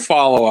there's no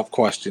follow-up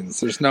questions.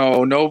 There's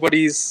no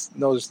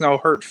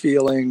hurt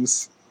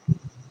feelings.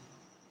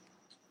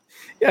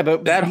 Yeah,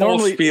 but that whole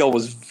spiel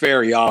was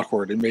very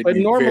awkward and made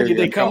me normally very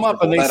they come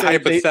up and they that say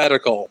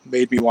hypothetical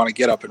made me want to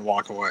get up and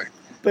walk away.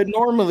 But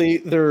normally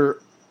they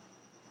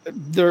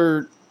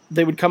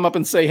would come up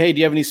and say, "Hey, do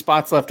you have any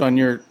spots left on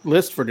your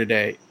list for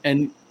today?"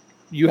 And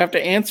you have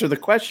to answer the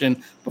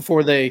question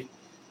before they.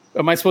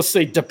 Am I supposed to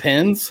say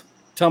depends?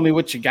 Tell me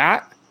what you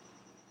got.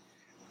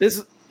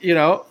 This,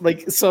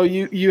 so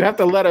you have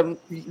to let them.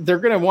 They're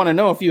going to want to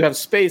know if you have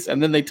space,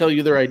 and then they tell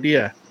you their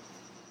idea.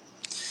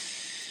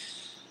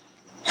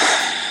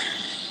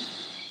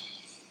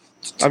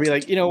 I'll be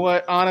like, you know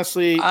what?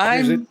 Honestly,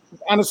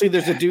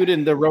 there's a dude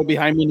in the row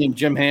behind me named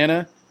Jim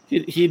Hanna.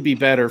 He'd be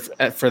better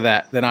for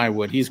that than I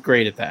would. He's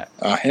great at that.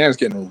 Hannah's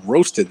getting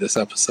roasted this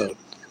episode.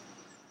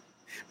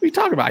 What are you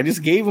talking about? I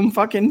just gave him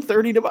fucking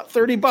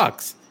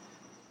 $30.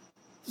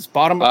 Just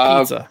bought him a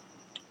pizza.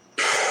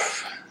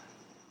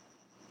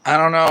 I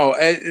don't know.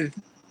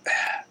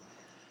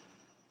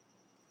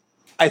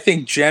 I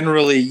think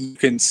generally you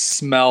can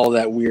smell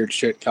that weird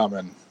shit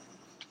coming.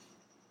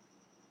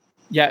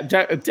 Yeah,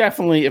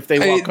 definitely. If they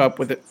walk up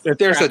with it,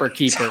 there's a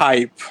keeper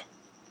type.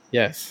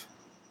 Yes.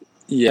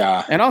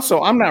 Yeah. And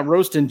also, I'm not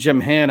roasting Jim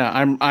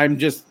Hanna. I'm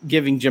just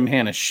giving Jim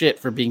Hanna shit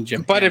for being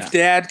Jim But Hanna. If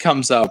Dad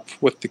comes up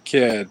with the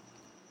kid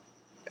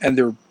and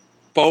they're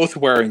both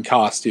wearing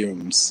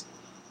costumes,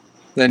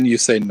 then you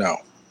say no.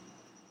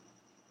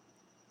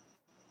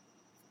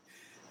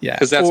 Yeah.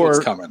 Because that's what's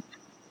coming.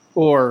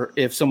 Or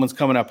if someone's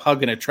coming up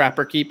hugging a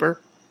trapper keeper,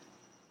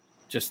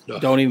 just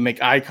don't even make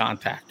eye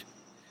contact.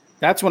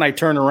 That's when I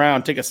turn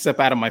around, take a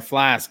sip out of my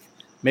flask,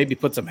 maybe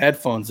put some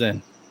headphones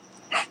in.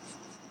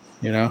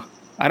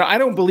 I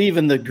don't believe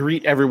in the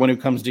greet everyone who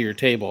comes to your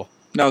table.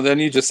 No, then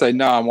you just say,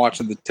 no, I'm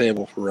watching the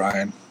table for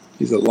Ryan.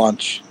 He's at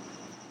lunch.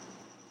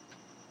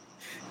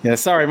 Yeah,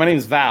 sorry, my name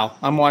is Val.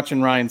 I'm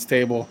watching Ryan's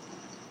table.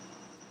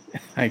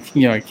 I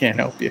can't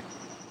help you.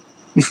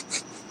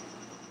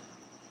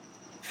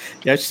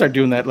 Yeah, I should start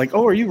doing that. Like,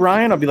 oh, are you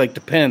Ryan? I'll be like,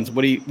 depends.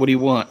 What do you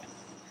want?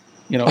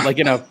 Like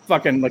in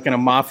a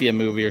mafia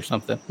movie or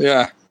something.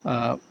 Yeah.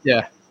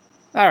 Yeah.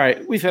 All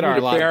right, we've hit our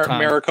allotted time.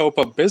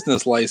 Maricopa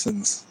business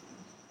license.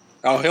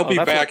 Oh, he'll be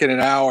back in an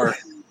hour.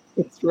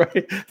 That's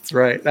right. That's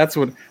right. That's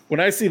when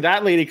I see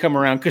that lady come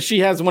around, because she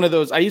has one of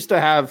those. I used to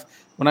have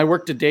when I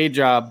worked a day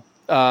job.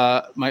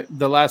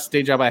 The last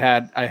day job I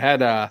had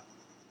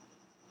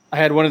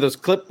one of those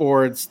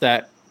clipboards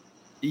that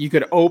you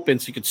could open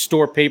so you could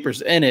store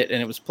papers in it, and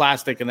it was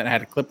plastic, and then it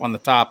had a clip on the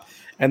top,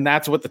 and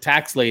that's what the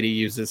tax lady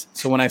uses.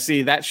 So when I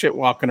see that shit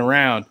walking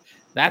around,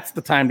 that's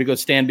the time to go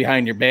stand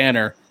behind your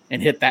banner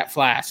and hit that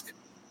flask,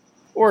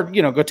 or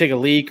go take a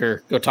leak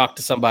or go talk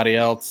to somebody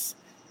else.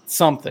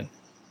 Something.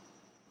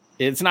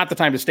 It's not the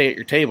time to stay at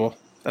your table.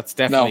 That's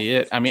definitely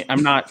it. I mean,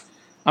 I'm not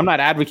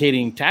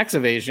advocating tax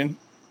evasion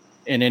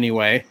in any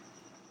way,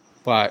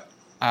 but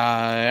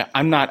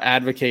I'm not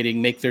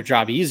advocating make their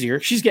job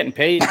easier. She's getting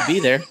paid to be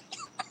there.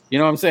 You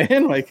know what I'm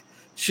saying? Like,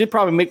 she'd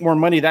probably make more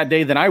money that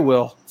day than I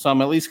will. So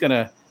I'm at least going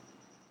to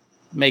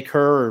make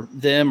her or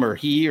them or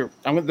he or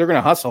they're going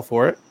to hustle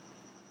for it.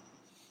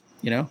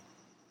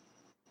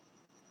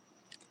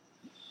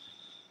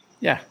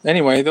 Yeah.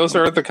 Anyway, those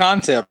are the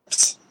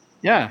concepts.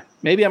 Yeah.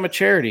 Maybe I'm a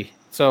charity.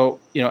 So,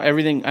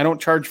 everything, I don't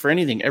charge for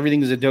anything.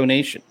 Everything is a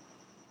donation.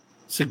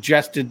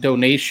 Suggested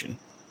donation.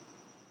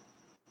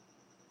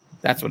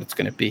 That's what it's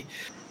going to be.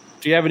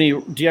 Do you have any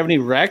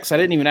recs? I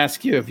didn't even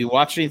ask you. Have you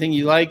watched anything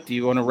you like? Do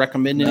you want to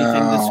recommend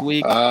anything this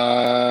week?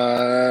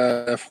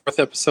 Fourth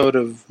episode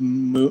of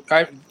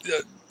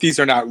these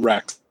are not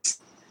recs.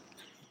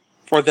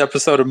 Fourth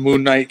episode of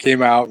Moon Knight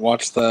came out.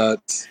 Watched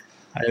that.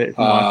 I didn't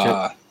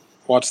watch it.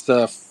 Watched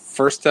the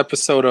first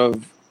episode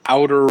of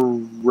Outer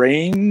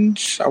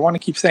Range. I want to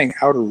keep saying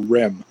Outer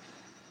Rim.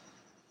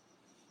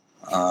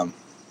 Yeah,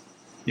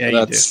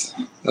 that's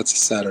a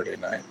Saturday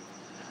night.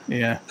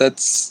 Yeah,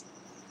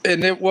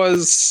 and it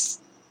was.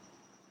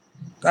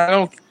 I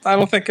don't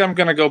think I'm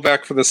going to go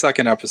back for the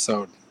second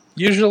episode.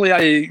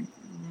 Usually,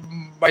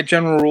 my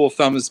general rule of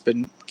thumb has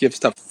been give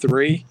stuff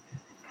 3,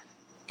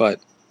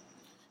 but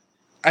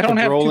I don't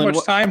have too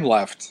much time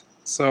left.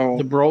 So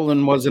the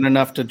Brolin wasn't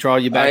enough to draw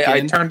you back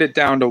in? I turned it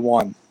down to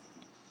 1.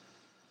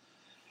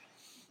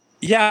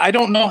 Yeah, I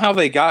don't know how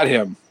they got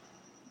him.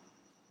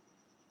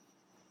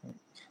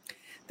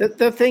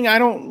 The thing I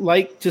don't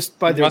like just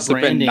by their branding. Must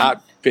have been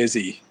not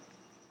busy.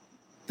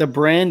 The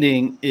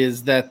branding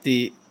is that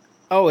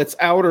it's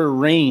Outer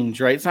Range,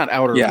 right? It's not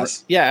Outer.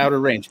 Yes. Outer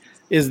Range.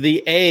 Is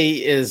the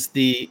A is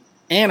the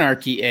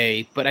Anarchy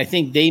A, but I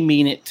think they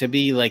mean it to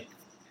be like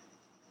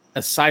a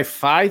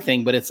sci-fi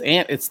thing, but it's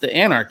the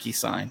Anarchy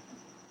sign.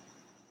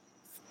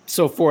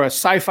 So for a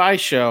sci-fi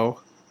show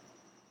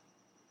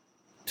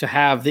to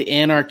have the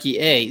Anarchy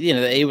A,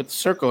 the A with the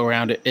circle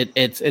around it,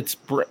 it's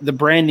the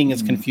branding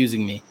is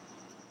confusing me.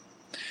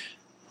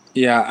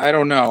 Yeah, I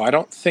don't know. I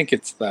don't think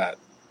it's that,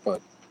 but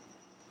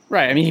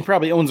Right. I mean, he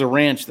probably owns a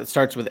ranch that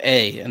starts with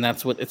A, and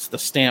that's what it's the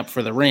stamp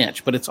for the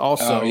ranch. But it's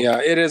also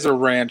it is a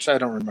ranch. I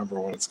don't remember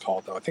what it's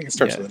called though. I think it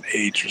starts with an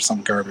H or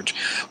some garbage.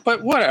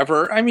 But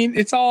whatever. I mean,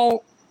 it's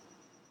all.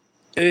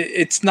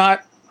 It's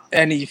not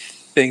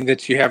anything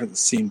that you haven't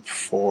seen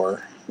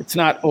before. It's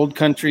not Old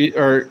Country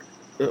or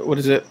what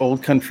is it?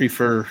 Old Country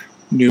for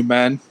New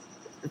Men.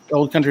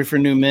 Old Country for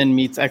New Men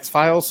meets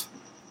X-Files.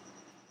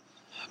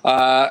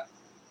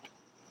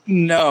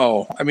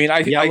 No. I mean,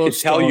 I could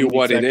tell you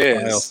what it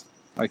is.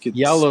 I could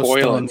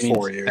spoil it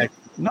for you.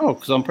 No,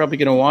 because I'm probably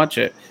going to watch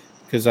it.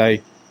 Because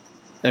I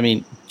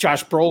mean,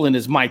 Josh Brolin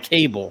is my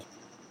cable,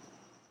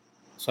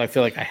 so I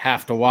feel like I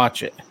have to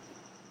watch it.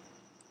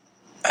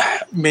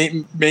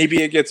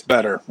 Maybe it gets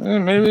better.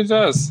 Maybe it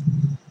does.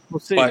 We'll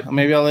see. But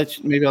maybe I'll let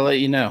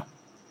you know.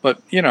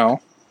 But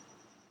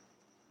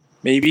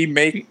maybe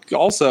make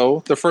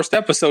also the first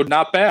episode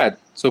not bad,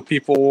 so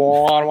people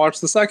will want to watch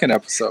the second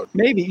episode.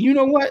 Maybe. You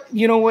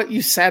know what,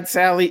 you sad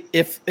Sally.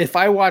 If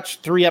I watch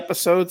 3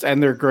 episodes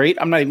and they're great,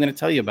 I'm not even going to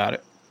tell you about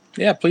it.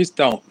 Yeah, please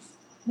don't.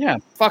 Yeah,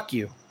 fuck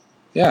you.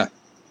 Yeah,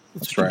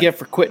 that's what you get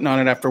for quitting on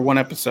it after 1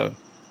 episode.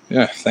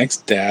 Yeah, thanks,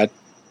 Dad.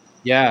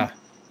 Yeah.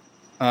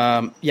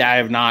 I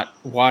have not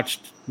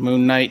watched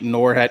Moon Knight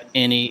nor had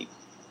any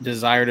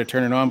desire to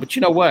turn it on. But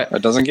you know what?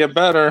 It doesn't get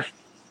better.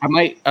 I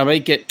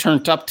might get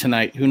turned up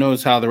tonight. Who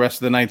knows how the rest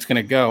of the night's going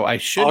to go?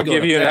 I'll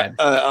give you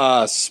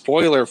a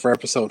spoiler for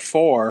episode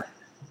 4.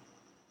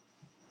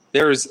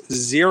 There's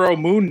 0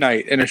 Moon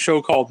Knight in a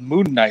show called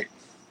Moon Knight.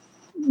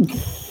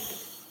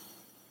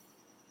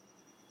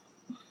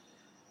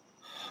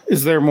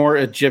 Is there more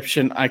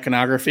Egyptian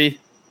iconography?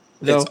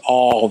 It's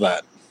all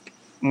that.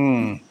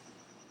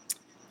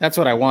 That's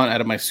what I want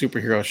out of my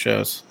superhero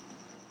shows.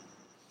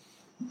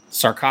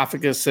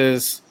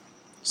 Sarcophaguses.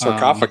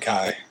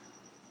 Sarcophagi.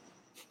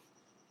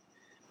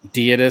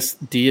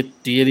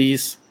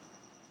 Deities.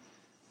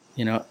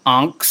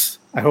 Ankhs.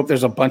 I hope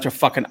there's a bunch of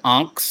fucking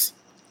Ankhs.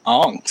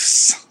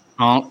 Ankhs.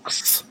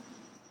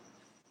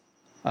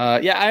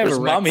 I have there's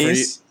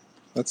mummies.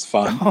 That's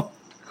fun. Oh,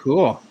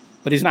 cool.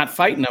 But he's not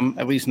fighting them,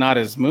 at least not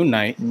as Moon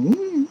Knight.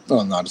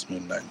 Oh, not as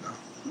Moon Knight, no.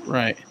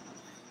 Right.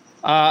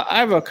 I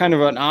have a kind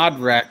of an odd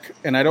rec,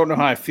 and I don't know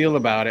how I feel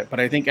about it,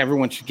 but I think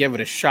everyone should give it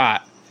a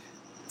shot.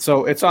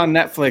 So it's on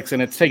Netflix,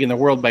 and it's taking the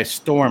world by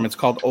storm. It's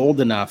called Old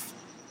Enough,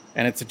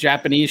 and it's a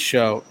Japanese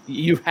show.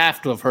 You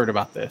have to have heard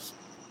about this.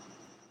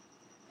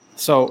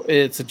 So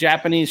it's a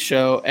Japanese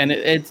show, and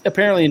it's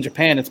apparently in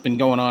Japan it's been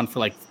going on for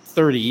like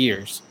 30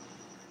 years.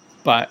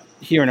 But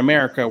here in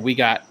America, we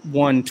got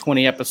 1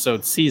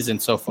 20-episode season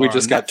so far. We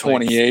just got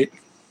 28.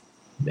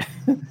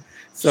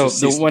 So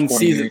the one 28.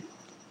 Season.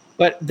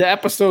 But the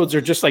episodes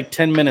are just like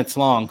 10 minutes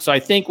long. So I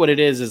think what it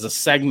is a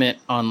segment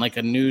on like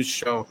a news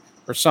show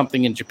or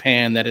something in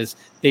Japan that is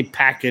they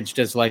packaged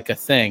as like a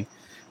thing.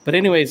 But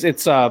anyways,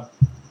 it's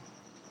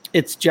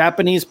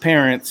Japanese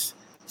parents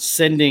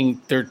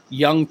sending their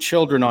young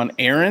children on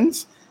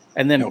errands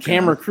and then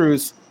camera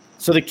crews.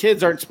 So the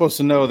kids aren't supposed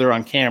to know they're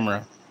on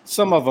camera.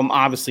 Some of them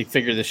obviously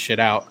figure this shit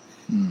out.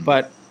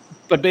 But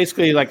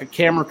basically like a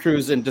camera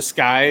crews in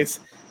disguise.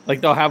 Like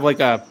they'll have like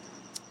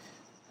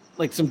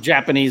some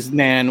Japanese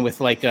man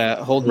with like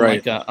a holding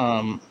like a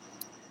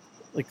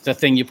like the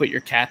thing you put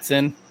your cats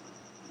in.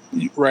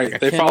 Right.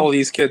 Like they follow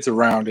these kids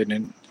around in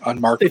an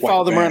unmarked. They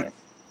follow them around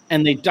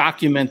and they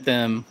document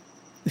them.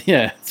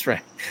 Yeah, that's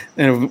right.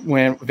 In a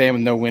van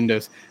with no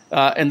windows.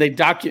 And they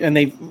document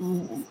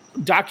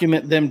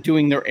them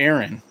doing their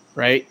errand,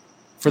 right?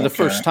 For the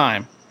first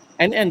time.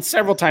 And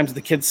several times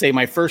the kids say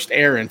my first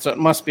errand, so it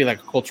must be like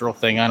a cultural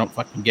thing. I don't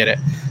fucking get it.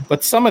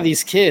 But some of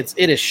these kids,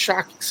 it is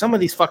shocking. Some of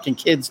these fucking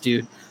kids,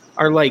 dude,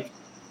 are like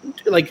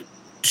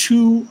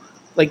 2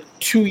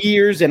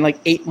 years and like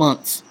 8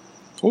 months.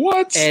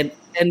 What? And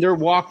they're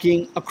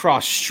walking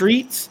across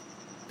streets.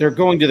 They're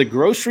going to the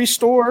grocery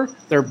store.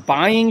 They're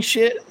buying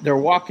shit. They're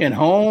walking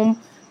home.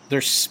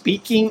 They're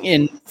speaking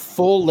in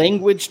full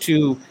language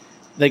to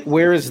like,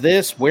 where is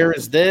this? Where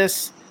is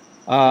this?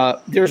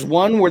 There's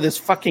one where this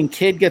fucking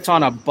kid gets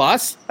on a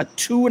bus, a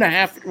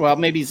 2.5, well,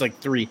 maybe he's like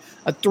 3.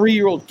 A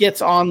 3-year-old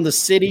gets on the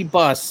city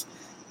bus,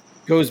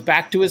 goes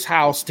back to his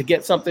house to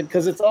get something,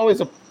 because it's always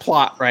a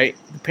plot, right?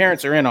 The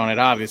parents are in on it,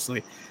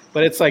 obviously.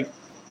 But it's like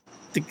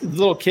the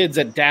little kid's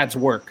at dad's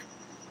work,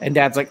 and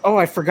dad's like, oh,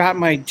 I forgot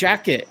my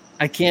jacket.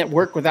 I can't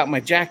work without my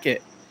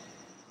jacket.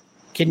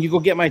 Can you go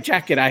get my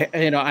jacket?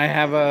 I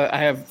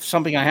have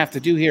something I have to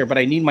do here, but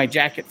I need my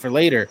jacket for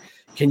later.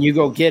 Can you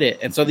go get it?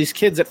 And so these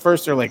kids at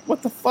first are like,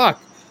 what the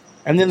fuck?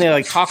 And then they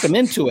like talk them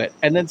into it.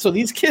 And then so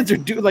these kids are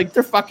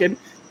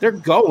they're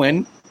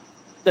going.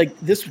 Like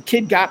this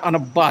kid got on a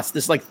bus.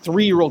 This like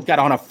 3-year-old got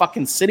on a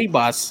fucking city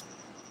bus,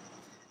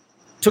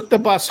 took the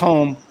bus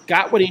home,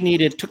 got what he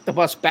needed, took the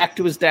bus back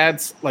to his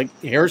dad's like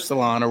hair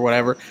salon or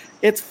whatever.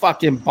 It's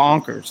fucking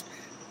bonkers.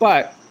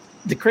 But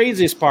the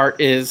craziest part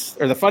is,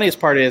 or the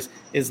funniest part is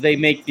they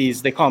make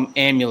these, they call them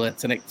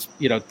amulets, and it's,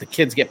 the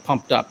kids get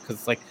pumped up because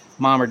it's like,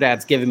 mom or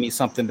dad's giving me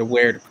something to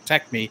wear to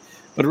protect me.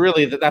 But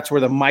really that's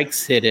where the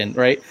mic's hidden,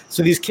 right?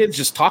 So these kids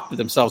just talk to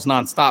themselves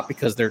nonstop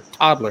because they're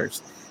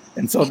toddlers.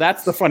 And so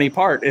that's the funny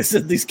part is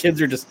that these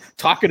kids are just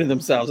talking to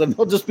themselves, and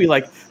they'll be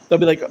like,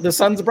 the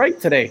sun's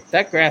bright today.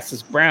 That grass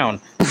is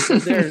brown.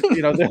 They're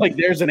like,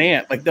 there's an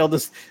ant. Like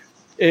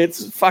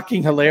it's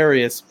fucking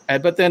hilarious.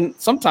 But then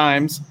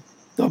sometimes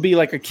there'll be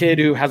like a kid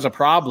who has a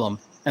problem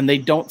and they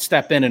don't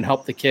step in and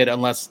help the kid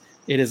unless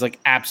it is like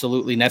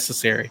absolutely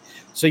necessary.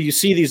 So you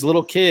see these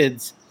little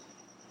kids,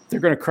 they're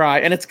going to cry,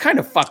 and it's kind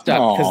of fucked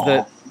up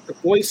because the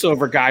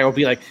voiceover guy will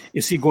be like,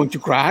 is he going to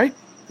cry?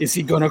 Is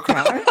he going to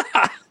cry?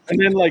 And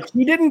then like,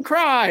 he didn't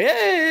cry.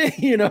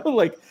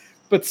 Hey,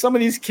 but some of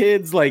these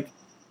kids, like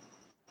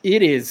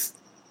it is,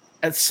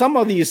 some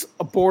of these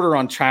border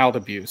on child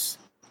abuse.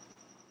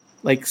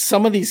 Like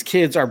some of these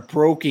kids are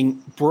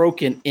broken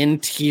in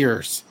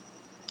tears.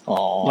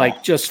 Aww.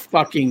 Like just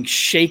fucking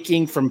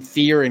shaking from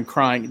fear and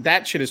crying.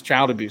 That shit is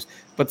child abuse.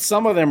 But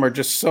some of them are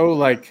just so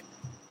like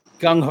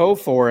gung ho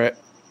for it.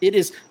 It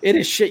is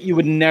shit you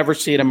would never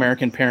see an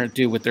American parent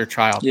do with their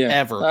child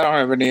ever. I don't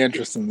have any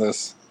interest in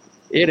this.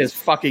 It is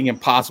fucking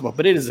impossible.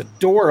 But it is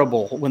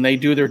adorable when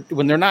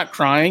they're not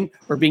crying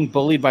or being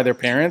bullied by their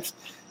parents.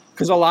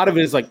 Because a lot of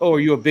it is like, oh, are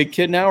you a big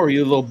kid now or are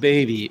you a little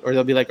baby? Or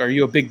they'll be like, are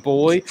you a big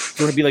boy? Do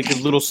you want to be like your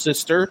little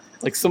sister?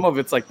 Like some of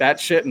it's like that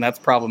shit, and that's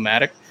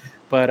problematic.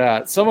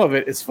 But some of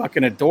it is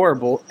fucking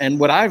adorable. And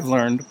what I've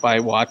learned by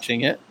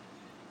watching it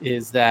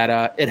is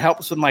that it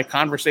helps with my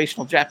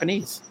conversational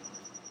Japanese.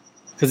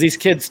 Because these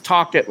kids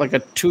talk at like a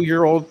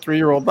 2-year-old,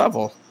 3-year-old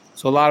level.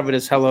 So a lot of it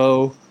is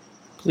hello,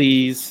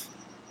 please.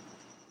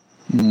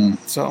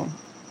 So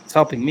it's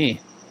helping me.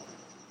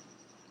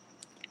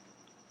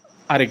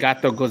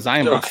 Arigato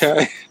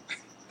gozaimasu.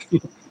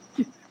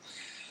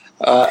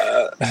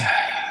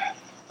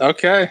 Okay.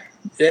 Okay.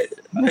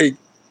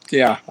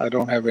 I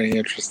don't have any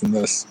interest in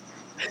this.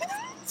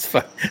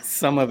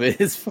 Some of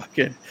it is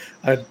fucking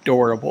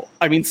adorable.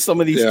 I mean, some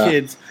of these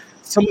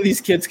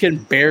kids can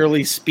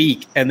barely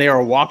speak, and they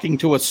are walking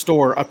to a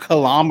store a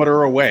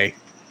kilometer away.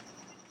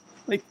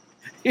 Like,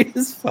 it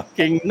is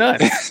fucking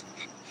nuts.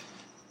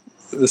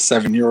 The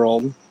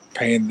 7-year-old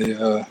paying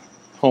the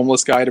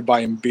homeless guy to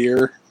buy him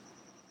beer.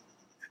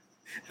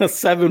 A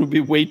 7 would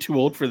be way too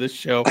old for this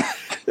show.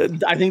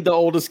 I think the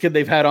oldest kid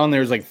they've had on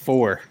there is like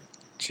 4.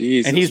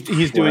 Jesus, and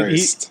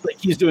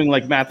he's doing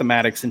like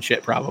mathematics and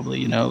shit,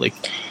 probably, like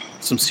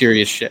some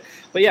serious shit.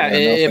 But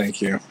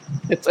thank you.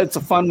 It's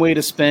a fun way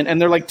to spend,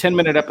 and they're like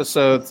 10-minute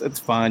episodes. It's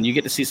fun. You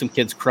get to see some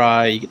kids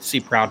cry. You get to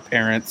see proud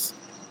parents.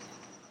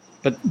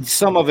 But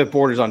some of it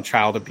borders on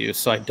child abuse,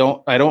 so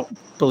I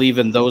don't believe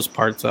in those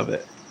parts of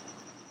it.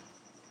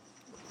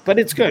 But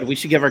it's good. We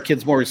should give our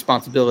kids more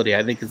responsibility,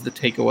 I think, is the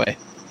takeaway.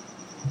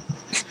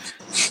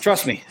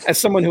 Trust me, as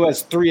someone who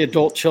has 3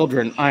 adult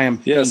children, I am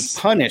being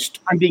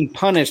punished. I'm being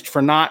punished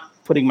for not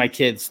putting my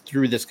kids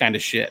through this kind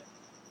of shit.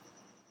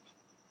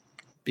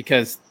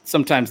 Because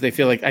sometimes I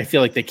feel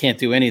like they can't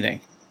do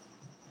anything.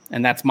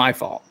 And that's my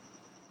fault.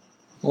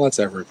 Well, that's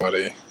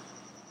everybody.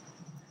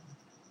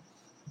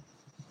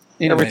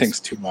 Anyways, everything's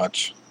too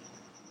much.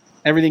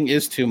 Everything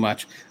is too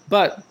much.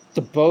 But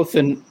the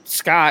Bothan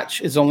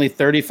Scotch is only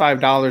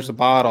 $35 a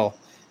bottle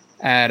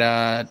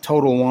at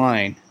Total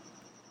Wine.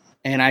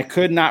 And I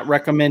could not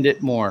recommend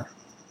it more.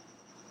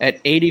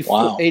 At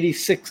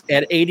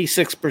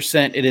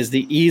 86%, it is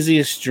the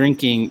easiest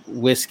drinking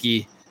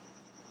whiskey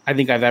I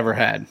think I've ever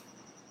had.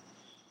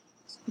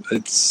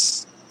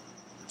 Is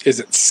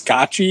it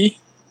scotchy?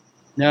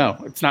 No,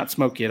 it's not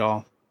smoky at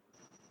all.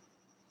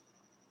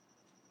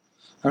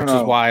 I don't know.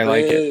 Which is why I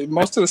like it.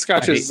 Most of the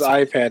scotches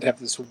I've had have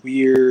this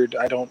weird,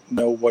 I don't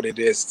know what it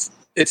is.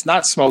 It's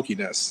not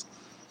smokiness.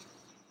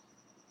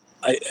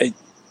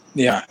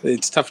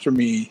 It's tough for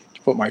me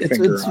to put my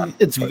finger on.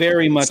 It's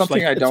very much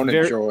something I don't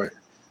enjoy.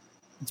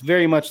 It's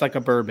very much like a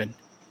bourbon.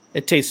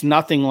 It tastes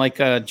nothing like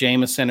a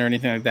Jameson or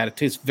anything like that. It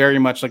tastes very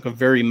much like a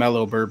very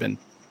mellow bourbon.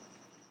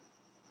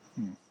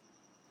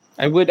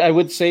 I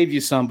would save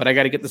you some, but I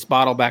got to get this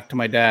bottle back to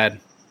my dad.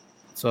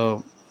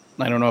 So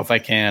I don't know if I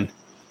can.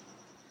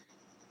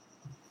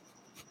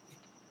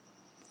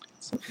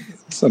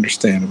 It's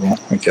understandable,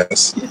 I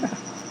guess.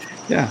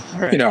 Yeah. All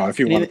right. If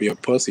you want to be a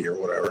pussy or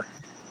whatever.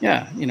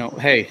 Yeah.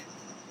 Hey,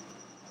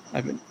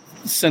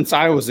 since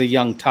I was a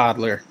young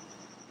toddler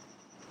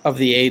of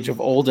the age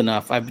of old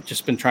enough, I've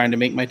just been trying to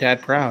make my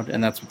dad proud.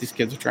 And that's what these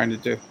kids are trying to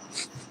do.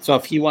 So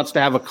if he wants to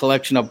have a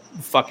collection of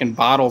fucking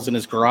bottles in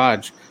his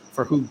garage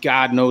for who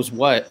God knows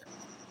what,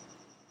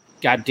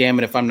 God damn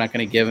it if I'm not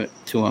going to give it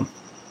to him.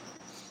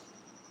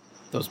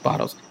 Those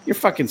bottles. Your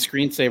fucking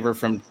screensaver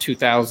from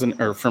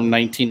 2000 or from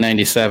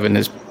 1997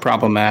 is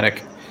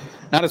problematic.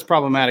 Not as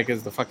problematic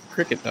as the fucking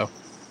Cricket, though.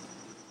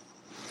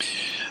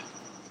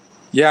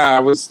 Yeah, I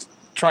was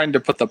trying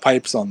to put the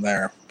pipes on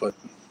there, but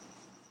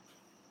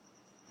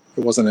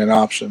it wasn't an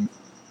option.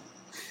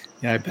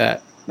 Yeah, I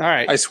bet. All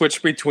right. I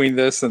switched between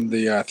this and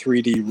the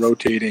 3D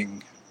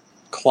rotating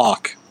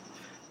clock.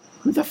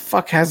 Who the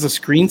fuck has a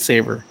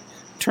screensaver?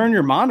 Turn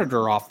your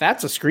monitor off.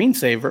 That's a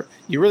screensaver.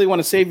 You really want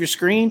to save your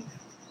screen?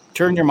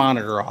 Turn your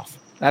monitor off.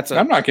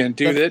 I'm not going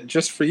to do that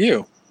just for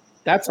you.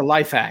 That's a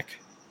life hack.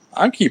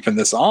 I'm keeping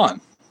this on.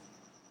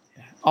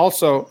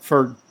 Also,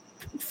 for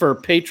for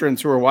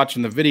patrons who are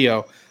watching the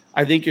video,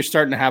 I think you're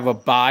starting to have a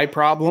bye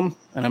problem,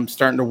 and I'm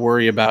starting to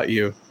worry about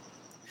you.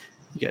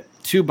 You get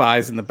 2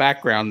 buys in the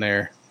background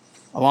there,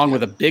 along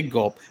with a big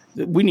gulp.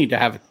 We need to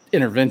have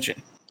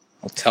intervention.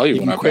 I'll tell you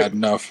when I've had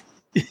enough.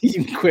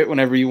 You can quit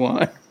whenever you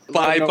want.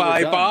 Bye.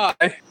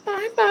 Bye.